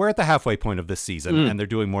halfway. Yeah. We're at the halfway point of this season, and they're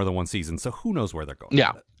doing more than one season, so who knows where they're going?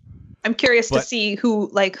 Yeah, I'm curious to see who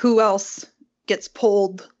else gets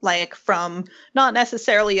pulled, like, from not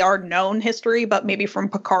necessarily our known history, but maybe from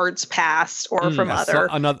Picard's past or from other.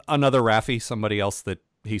 So another Raffi, somebody else that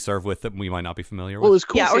he served with that we might not be familiar with. Well, it was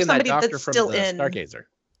cool or somebody that that's still in Stargazer.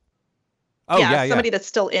 Oh, yeah, somebody that's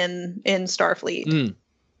still in Starfleet.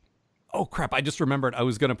 Oh, crap. I just remembered. I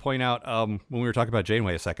was going to point out when we were talking about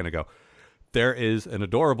Janeway a second ago. there is an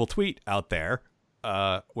adorable tweet out there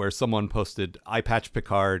where someone posted eye patch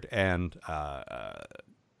Picard and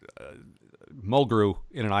Mulgrew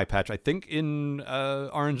in an eye patch. I think in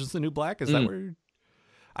Orange is the New Black. Is that where?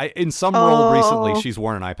 In some role recently, she's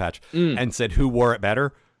worn an eye patch and said, "Who wore it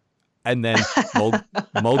better?" And then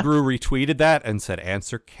Mulgrew retweeted that and said,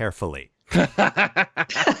 "Answer carefully." It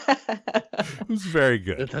was very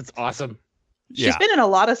good. That's awesome. She's been in a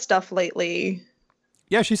lot of stuff lately.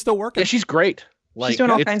 Yeah, she's still working. Yeah, she's great. She's doing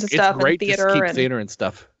all kinds of stuff in theater. It's great to keep theater and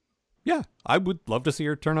stuff. Yeah, I would love to see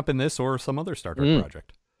her turn up in this or some other Star Trek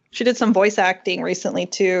project. She did some voice acting recently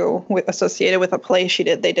too, associated with a play she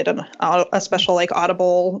did. They did a special like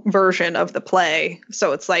audible version of the play,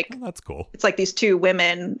 so it's like that's cool. It's like these two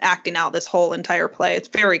women acting out this whole entire play. It's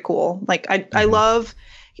very cool. Like I love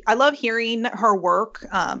hearing her work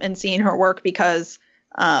and seeing her work because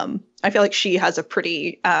I feel like she has a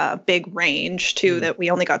pretty big range too that we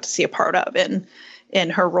only got to see a part of in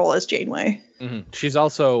her role as Janeway. Mm-hmm. She's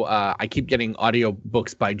also I keep getting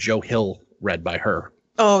audiobooks by Joe Hill read by her.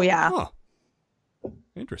 Oh yeah. Huh.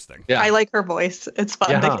 Interesting. Yeah. I like her voice. It's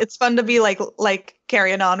fun. Yeah. It's fun to be like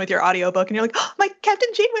carrying on with your audiobook and you're like, oh, my Captain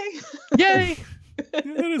Janeway. Yay.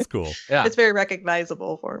 That is cool. Yeah. It's very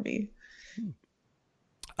recognizable for me.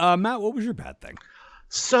 Matt, what was your bad thing?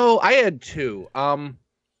 So I had two.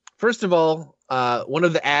 First of all, one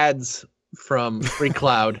of the ads from Free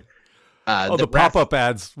Cloud. The pop-up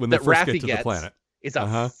ads when they first get to the planet.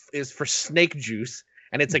 Is for snake juice.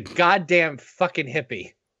 And it's a goddamn fucking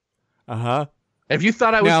hippie. If you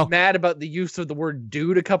thought I was mad about the use of the word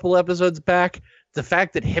dude a couple episodes back, the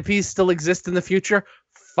fact that hippies still exist in the future,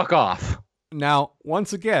 fuck off. Now,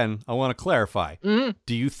 once again, I want to clarify. Do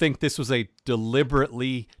you think this was a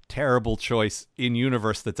deliberately terrible choice in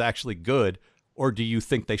universe that's actually good, or do you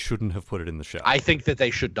think they shouldn't have put it in the show? I think that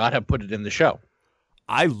they should not have put it in the show.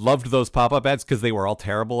 I loved those pop-up ads because they were all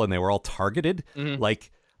terrible and they were all targeted.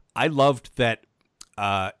 Like, I loved that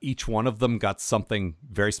each one of them got something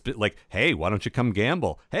very like, hey, why don't you come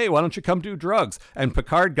gamble? Hey, why don't you come do drugs? And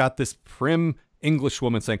Picard got this prim English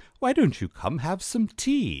woman saying, why don't you come have some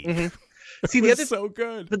tea? See, the other so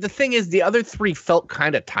good. But the thing is, the other three felt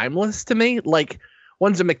kind of timeless to me. Like,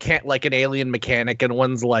 one's an alien mechanic, and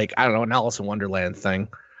one's like, I don't know, an Alice in Wonderland thing.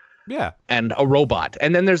 Yeah. And a robot.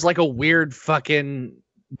 And then there's like a weird fucking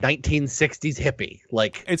 1960s hippie.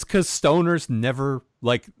 Like, it's because stoners never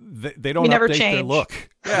they don't never update change. their look.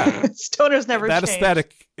 Yeah. Stoners never that change.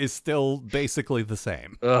 aesthetic is still basically the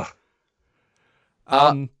same. Ugh.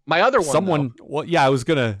 My other one. I was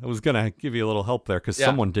gonna give you a little help there because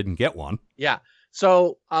someone didn't get one. Yeah.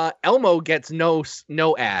 So Elmo gets no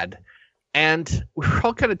ad, and we were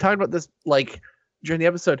all kind of talking about this like during the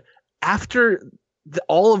episode. After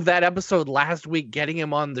all of that episode last week, getting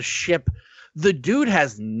him on the ship, the dude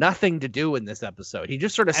has nothing to do in this episode. He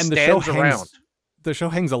just sort of stands around. The show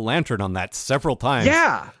hangs a lantern on that several times.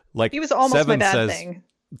 Yeah. Like he was almost my bad thing.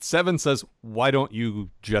 Seven says, why don't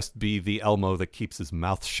you just be the Elmo that keeps his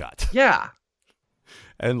mouth shut? Yeah.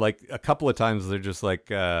 And like a couple of times they're just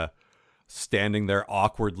like standing there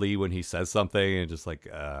awkwardly when he says something and just like,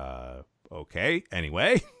 okay,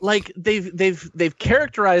 anyway. Like they've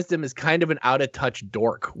characterized him as kind of an out of touch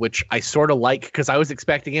dork, which I sort of like because I was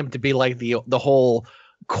expecting him to be like the whole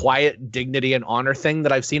quiet dignity and honor thing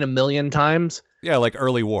that I've seen a million times. Yeah, like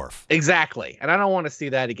early Worf. Exactly. And I don't want to see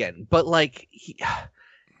that again. But like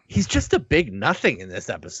he's just a big nothing in this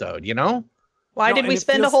episode, you know? Why did we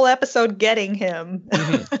spend a whole episode getting him?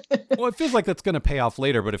 Well, it feels like that's going to pay off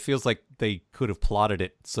later, but it feels like they could have plotted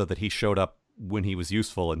it so that he showed up when he was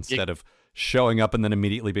useful instead of showing up and then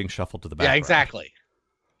immediately being shuffled to the background. Yeah, exactly.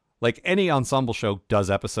 Like any ensemble show does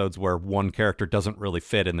episodes where one character doesn't really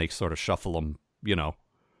fit and they sort of shuffle them, you know.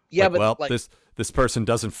 Yeah, like, but well, like, this person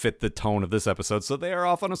doesn't fit the tone of this episode, so they are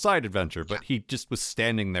off on a side adventure. But he just was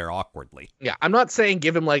standing there awkwardly. Yeah, I'm not saying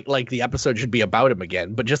give him like the episode should be about him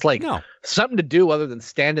again, but just like something to do other than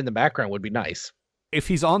stand in the background would be nice. If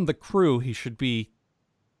he's on the crew, he should be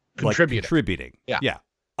contributing. Yeah.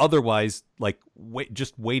 Otherwise, like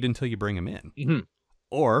wait until you bring him in,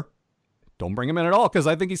 or don't bring him in at all because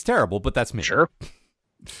I think he's terrible. But that's me. Sure.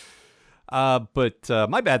 But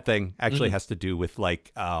my bad thing actually has to do with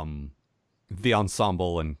like the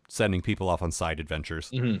ensemble and sending people off on side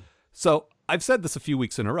adventures. So I've said this a few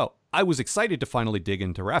weeks in a row. I was excited to finally dig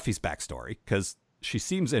into Raffi's backstory because she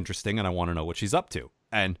seems interesting and I want to know what she's up to.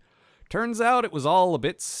 And turns out it was all a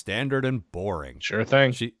bit standard and boring. Sure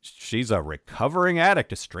thing. She's a recovering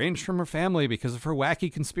addict, estranged from her family because of her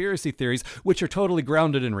wacky conspiracy theories, which are totally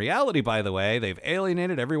grounded in reality, by the way. They've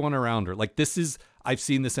alienated everyone around her. Like, I've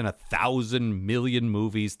seen this in 1,000 million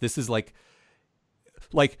movies. This is like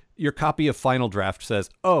your copy of Final Draft says,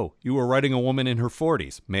 "Oh, you were writing a woman in her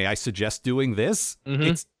 40s. May I suggest doing this?" Mm-hmm.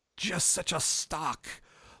 It's just such a stock.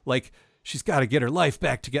 Like, she's got to get her life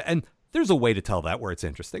back together. And there's a way to tell that where it's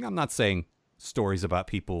interesting. I'm not saying stories about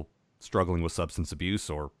people struggling with substance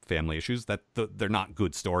abuse or family issues, that they're not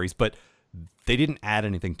good stories, but they didn't add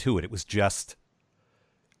anything to it. It was just,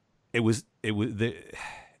 it was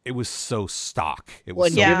so stock. It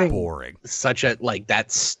was so boring. Such a, like,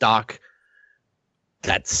 that stock.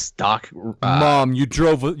 Mom, you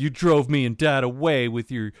drove me and Dad away with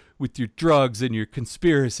your drugs and your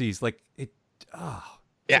conspiracies. Like,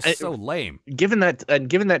 it's so lame. Given that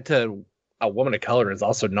to a woman of color is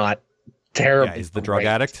also not terrible. Yeah, is the drug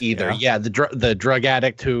addict either? Yeah, the drug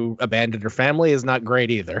addict who abandoned her family is not great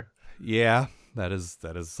either. Yeah, that is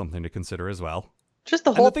something to consider as well. Just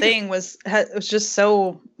the whole thing was just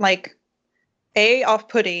so, like, A,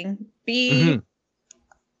 off-putting, B,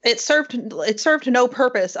 it served no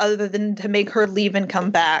purpose other than to make her leave and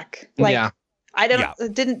come back. Like,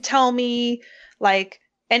 it didn't tell me, like,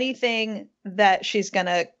 anything that she's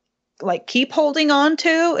gonna, like, keep holding on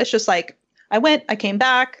to. It's just like, I came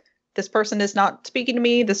back, this person is not speaking to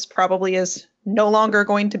me, this probably is no longer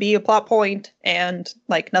going to be a plot point, and,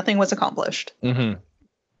 like, nothing was accomplished. Mm-hmm.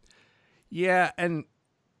 Yeah, and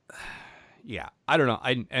I don't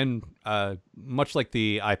know. Much like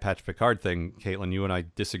the Eye Patch Picard thing, Caitlin, you and I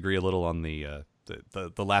disagree a little on the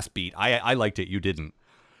last beat. I liked it, you didn't,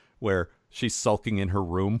 where she's sulking in her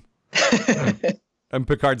room. And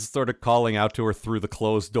Picard's sort of calling out to her through the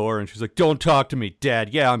closed door, and she's like, "Don't talk to me,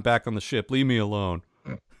 Dad. Yeah, I'm back on the ship. Leave me alone."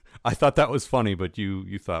 I thought that was funny, but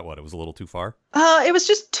you thought, what, it was a little too far? It was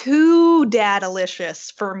just too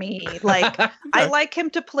dad-alicious for me. Like, okay. I like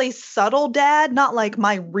him to play subtle dad, not like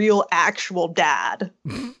my real actual dad.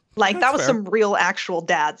 Like, that was fair. Some real actual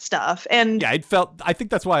dad stuff. And yeah, I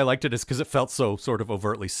think that's why I liked it, is because it felt so sort of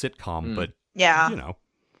overtly sitcom, but yeah, you know.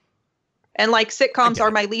 And, like, sitcoms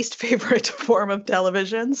are my least favorite form of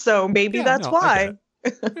television, so maybe that's why.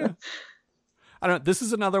 Yeah. I don't know. This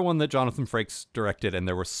is another one that Jonathan Frakes directed, and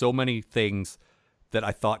there were so many things that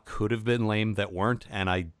I thought could have been lame that weren't, and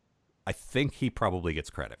I think he probably gets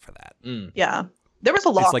credit for that. Yeah. There was a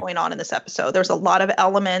lot going on in this episode. There was a lot of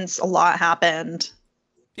elements. A lot happened.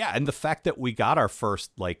 Yeah, and the fact that we got our first,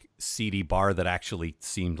 like, seedy bar that actually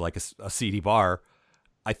seemed like a seedy bar,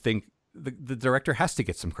 I think the director has to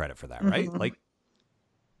get some credit for that, right? Like,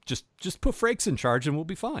 just put Frakes in charge and we'll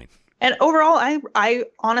be fine. And overall, I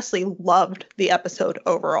honestly loved the episode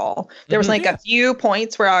overall. There was like a few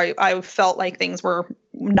points where I felt like things were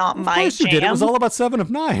not my jam. Of course you did. It was all about 7 of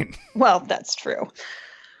 9. Well, that's true.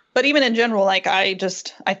 But even in general, like, I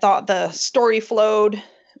thought the story flowed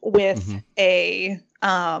with a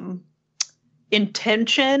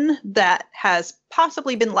intention that has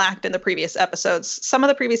possibly been lacked in the previous episodes. Some of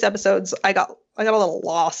the previous episodes I got a little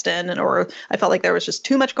lost in, or I felt like there was just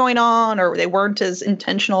too much going on, or they weren't as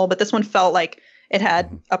intentional. But this one felt like it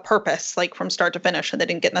had a purpose, like, from start to finish, and they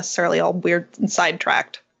didn't get necessarily all weird and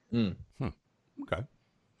sidetracked. Okay.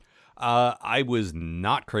 I was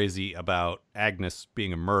not crazy about Agnes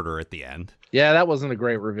being a murderer at the end. Yeah, that wasn't a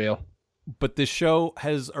great reveal. But this show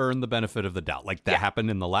has earned the benefit of the doubt. Like, that happened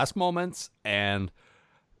in the last moments, and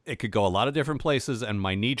it could go a lot of different places. And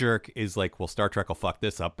my knee jerk is like, well, Star Trek will fuck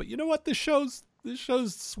this up. But you know what? This show's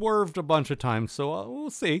swerved a bunch of times, so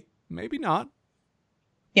we'll see. Maybe not.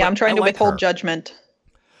 Yeah, but I'm trying to withhold judgment.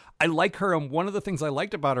 I like her, and one of the things I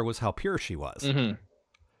liked about her was how pure she was. Mm-hmm.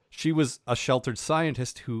 She was a sheltered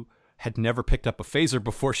scientist who had never picked up a phaser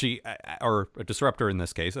before or a disruptor in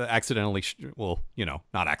this case, accidentally,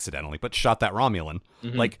 not accidentally, but shot that Romulan.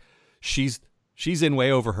 Mm-hmm. Like, she's in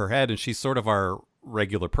way over her head, and she's sort of our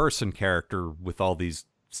regular person character with all these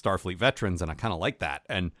Starfleet veterans, and I kind of like that.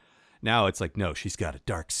 And now it's like, no, she's got a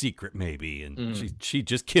dark secret maybe, and she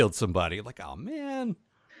just killed somebody. Like, oh, man.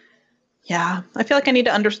 Yeah, I feel like I need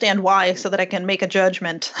to understand why so that I can make a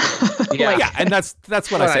judgment. Yeah, and that's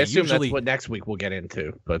what I say. I assume usually, that's what next week we'll get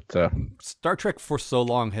into. But Star Trek for so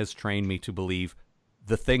long has trained me to believe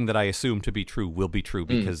the thing that I assume to be true will be true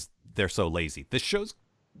because they're so lazy. This show's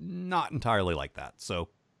not entirely like that, so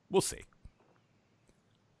we'll see.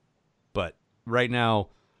 But right now,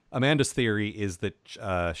 Amanda's theory is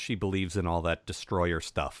that she believes in all that destroyer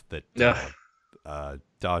stuff that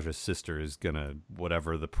Daja's sister is gonna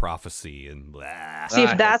whatever the prophecy and blah. See,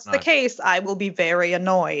 if that's the case, I will be very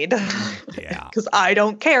annoyed. Yeah, because I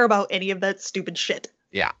don't care about any of that stupid shit.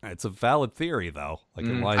 Yeah, it's a valid theory though. Like,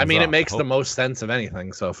 it makes the most sense of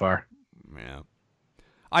anything so far. Yeah,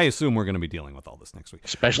 I assume we're going to be dealing with all this next week,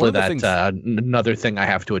 especially that another thing I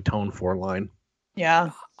have to atone for line.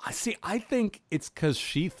 Yeah, I think it's because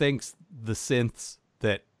she thinks the synths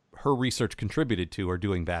that her research contributed to are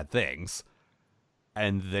doing bad things,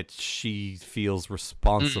 and that she feels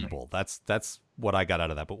responsible. That's what I got out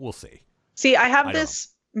of that, but we'll see. See, I have this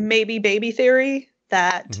maybe baby theory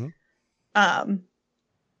that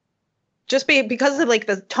just because of like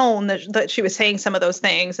the tone that she was saying some of those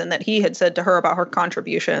things and that he had said to her about her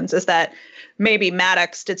contributions, is that maybe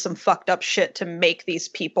Maddox did some fucked up shit to make these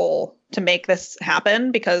people, to make this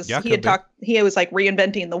happen, because he was like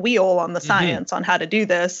reinventing the wheel on the science on how to do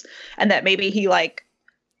this, and that maybe he like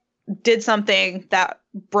did something that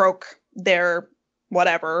broke their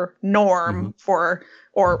whatever norm or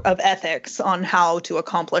of ethics on how to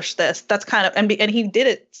accomplish this. That's kind of, and he did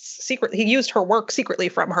it secretly. He used her work secretly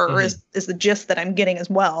from her is the gist that I'm getting as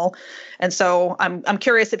well. And so I'm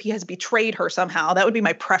curious if he has betrayed her somehow. That would be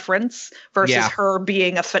my preference versus her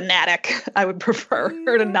being a fanatic. I would prefer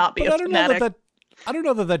her to not be a fanatic. I don't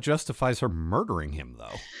know that justifies her murdering him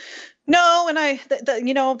though. No.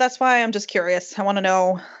 And that's why I'm just curious. I want to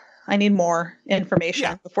know. I need more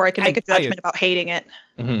information before I can make a judgment about hating it.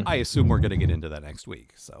 I assume we're going to get into that next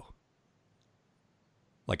week. So,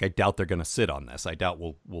 like, I doubt they're going to sit on this. I doubt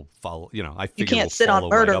we'll follow. I figure you can't sit on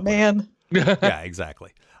murder, man. Yeah,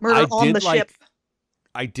 exactly. Murder on the ship.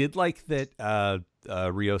 I did like that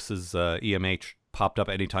Rios's EMH popped up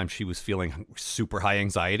anytime she was feeling super high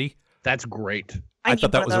anxiety. That's great. I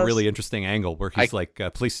thought that was a really interesting angle where he's like,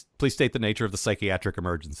 please state the nature of the psychiatric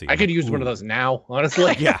emergency. I could use one of those now,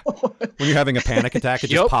 honestly. Yeah. When you're having a panic attack,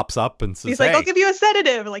 it just pops up and says, he's like, I'll give you a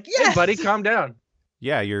sedative. Like, yes. Hey, buddy, calm down.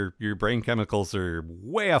 Yeah, your brain chemicals are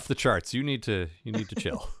way off the charts. You need to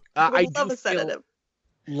chill. I love a sedative.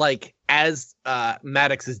 Like, as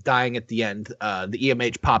Maddox is dying at the end, the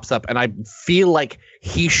EMH pops up, and I feel like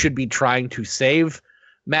he should be trying to save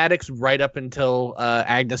Maddox right up until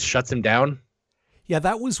Agnes shuts him down. Yeah,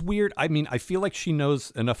 that was weird. I mean, I feel like she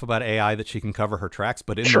knows enough about AI that she can cover her tracks,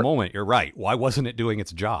 but in the moment, you're right. Why wasn't it doing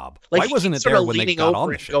its job? Like, why wasn't it there when they got on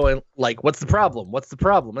the ship? Going like, what's the problem? What's the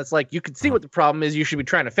problem? It's like, you can see what the problem is. You should be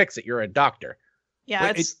trying to fix it. You're a doctor.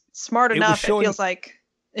 Yeah, it's smart enough. It feels like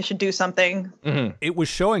it should do something. It was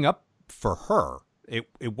showing up for her.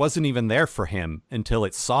 It wasn't even there for him until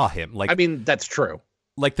it saw him. Like, I mean, that's true.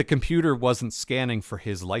 Like, the computer wasn't scanning for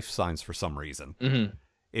his life signs for some reason.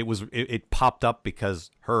 It popped up because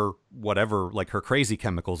her crazy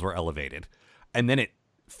chemicals were elevated, and then it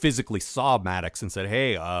physically saw Maddox and said,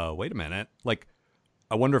 "Hey, wait a minute. Like,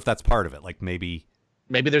 I wonder if that's part of it. Like, maybe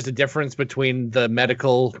there's a difference between the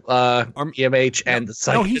medical EMH and the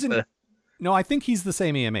psychic." No, I think he's the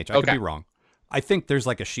same EMH. I could be wrong. I think there's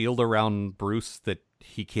like a shield around Bruce that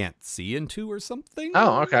he can't see into or something.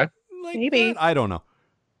 Oh, okay. Like maybe that? I don't know.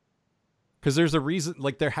 Because there's a reason.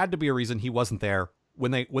 Like, there had to be a reason he wasn't there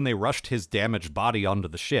when they rushed his damaged body onto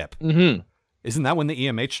the ship. Isn't that when the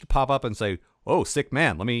EMH should pop up and say, "Oh, sick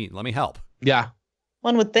man, let me help"? Yeah,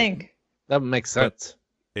 one would think that makes sense.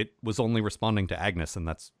 But it was only responding to Agnes, and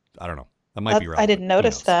I don't know. That might be right. I didn't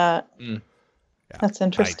notice that. Yeah. That's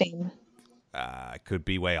interesting. I could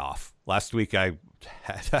be way off. Last week I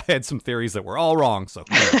had some theories that were all wrong. So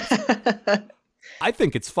I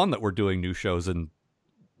think it's fun that we're doing new shows and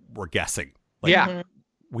we're guessing. Like,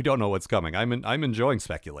 we don't know what's coming. I'm enjoying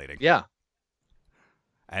speculating. Yeah.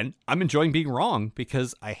 And I'm enjoying being wrong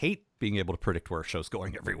because I hate being able to predict where a show's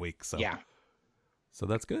going every week. So yeah. So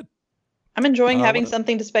that's good. I'm enjoying having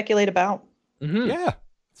something to speculate about. Yeah.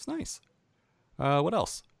 It's nice. What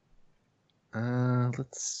else?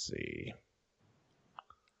 Let's see.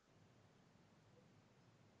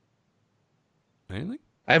 Anything?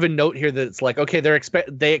 I have a note here that it's like, okay,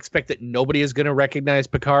 they expect that nobody is going to recognize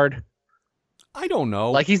Picard. I don't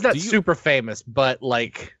know. Like, he's not super famous, but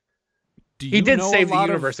like, he did save the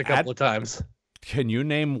universe a couple of times. Can you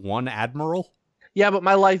name one admiral? Yeah, but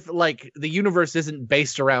my life, like, the universe isn't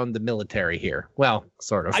based around the military here. Well,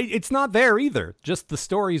 sort of. It's not there either. Just the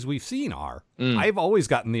stories we've seen are. I've always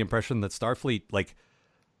gotten the impression that Starfleet, like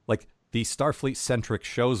the Starfleet-centric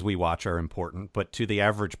shows we watch are important, but to the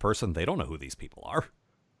average person, they don't know who these people are.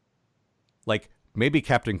 Like, maybe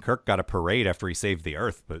Captain Kirk got a parade after he saved the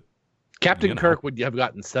Earth, but Captain Kirk would have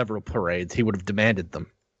gotten several parades. He would have demanded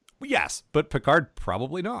them. Yes, but Picard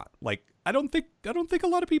probably not. Like, I don't think a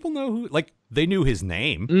lot of people know who. Like, they knew his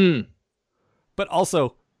name, but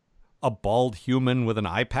also a bald human with an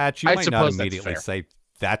eye patch. You might not immediately say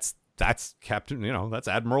that's Captain. That's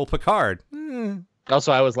Admiral Picard.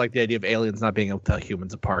 Also, I always like the idea of aliens not being able to tell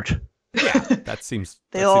humans apart. Yeah, that seems.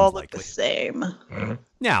 They all look the same.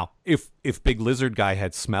 Now, if Big Lizard Guy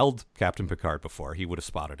had smelled Captain Picard before, he would have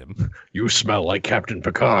spotted him. You smell like Captain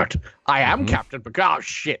Picard. I am Captain Picard. Oh,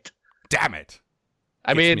 shit. Damn it.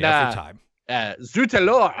 I mean, every time. Zut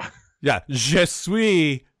alors. Yeah, je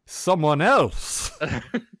suis someone else.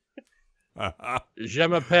 Je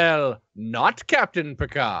m'appelle not Captain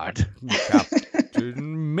Picard.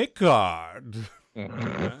 Captain Picard.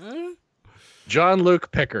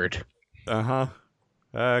 Jean-Luc Picard.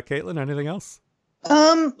 Caitlin, anything else?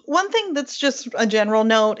 One thing that's just a general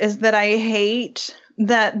note is that I hate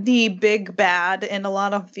that the big bad in a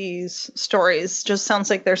lot of these stories just sounds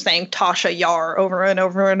like they're saying Tasha Yar over and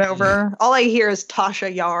over and over. All I hear is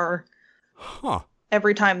Tasha Yar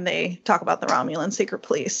every time they talk about the Romulan secret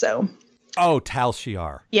police. So. Oh, Tal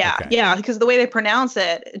Shiar. Yeah, okay. yeah, because the way they pronounce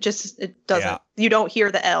it, it doesn't. Yeah. You don't hear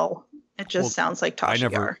the L. It just sounds like Tasha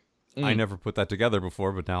Yar. I never put that together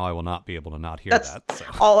before, but now I will not be able to not hear that. That's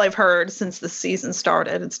all I've heard since the season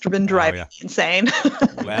started. It's been driving me insane.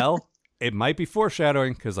 Well, it might be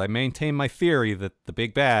foreshadowing because I maintain my theory that the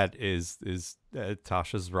big bad is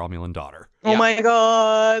Tasha's Romulan daughter. Oh my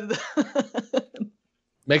god.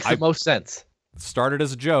 Makes the most sense. Started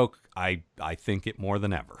as a joke. I think it more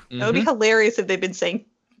than ever. It would be hilarious if they'd been saying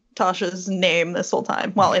Tasha's name this whole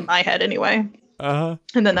time. Well, in my head anyway. And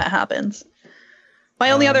then that happens. My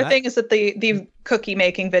only other thing is that the cookie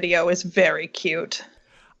making video is very cute.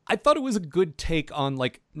 I thought it was a good take on,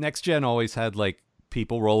 like, Next Gen always had, like,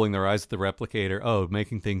 people rolling their eyes at the replicator. Oh,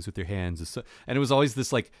 making things with your hands. And it was always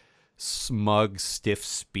this, like, smug, stiff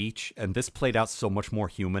speech. And this played out so much more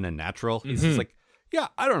human and natural. It's just like, yeah,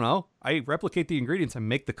 I don't know. I replicate the ingredients and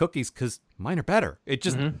make the cookies because mine are better. It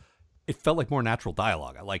just, it felt like more natural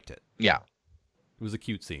dialogue. I liked it. Yeah. It was a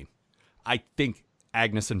cute scene. I think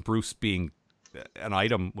Agnes and Bruce being an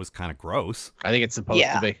item was kind of gross. I think it's supposed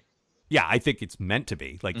to be. Yeah, I think it's meant to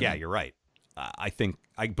be. Like, yeah, you're right.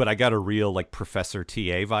 But I got a real, like, Professor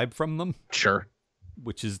TA vibe from them. Sure.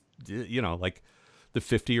 Which is, you know, like the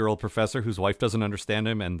 50-year-old professor whose wife doesn't understand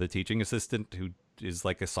him and the teaching assistant who is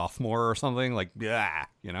like a sophomore or something. Like, yeah,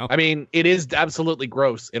 you know? I mean, it is absolutely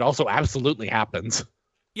gross. It also absolutely happens.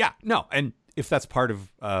 Yeah, no. And if that's part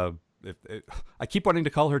of, I keep wanting to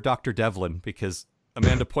call her Dr. Devlin because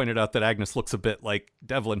Amanda pointed out that Agnes looks a bit like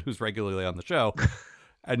Devlin, who's regularly on the show.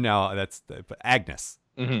 And now that's Agnes.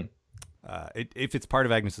 If it's part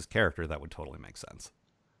of Agnes's character, that would totally make sense.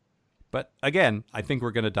 But again, I think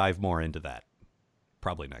we're going to dive more into that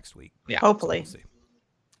probably next week. Yeah, hopefully. So we'll see.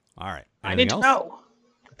 All right. I need to know.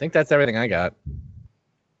 I think that's everything I got.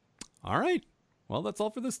 All right. Well, that's all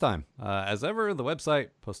for this time. As ever, the website,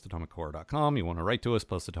 postatomichorror.com. You want to write to us,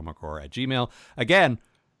 postatomichorror@gmail.com. Again,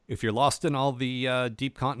 if you're lost in all the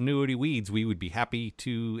deep continuity weeds, we would be happy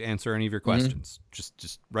to answer any of your questions.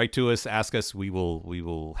 Just write to us, ask us. We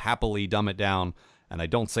will happily dumb it down. And I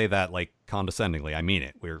don't say that like condescendingly. I mean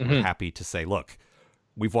it. We're happy to say, look,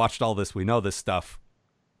 we've watched all this. We know this stuff.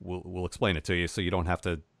 We'll explain it to you so you don't have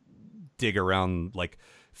to dig around like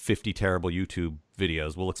 50 terrible YouTube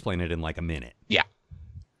videos. We'll explain it in like a minute. Yeah.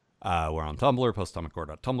 We're on Tumblr,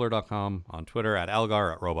 postatomichorror.tumblr.com, on Twitter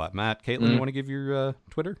 @Algar, @RobotMatt. Caitlin, you want to give your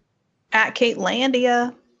Twitter?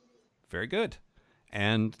 @Caitlandia. Very good.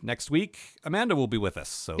 And next week, Amanda will be with us.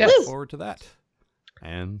 So yes. Look forward to that.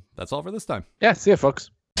 And that's all for this time. Yeah, see ya, folks.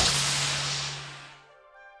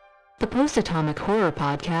 The Post-Atomic Horror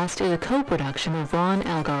Podcast is a co-production of Ron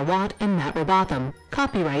Algar Watt and Matt Robotham.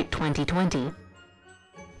 Copyright 2020.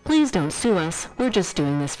 Please don't sue us. We're just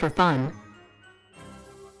doing this for fun.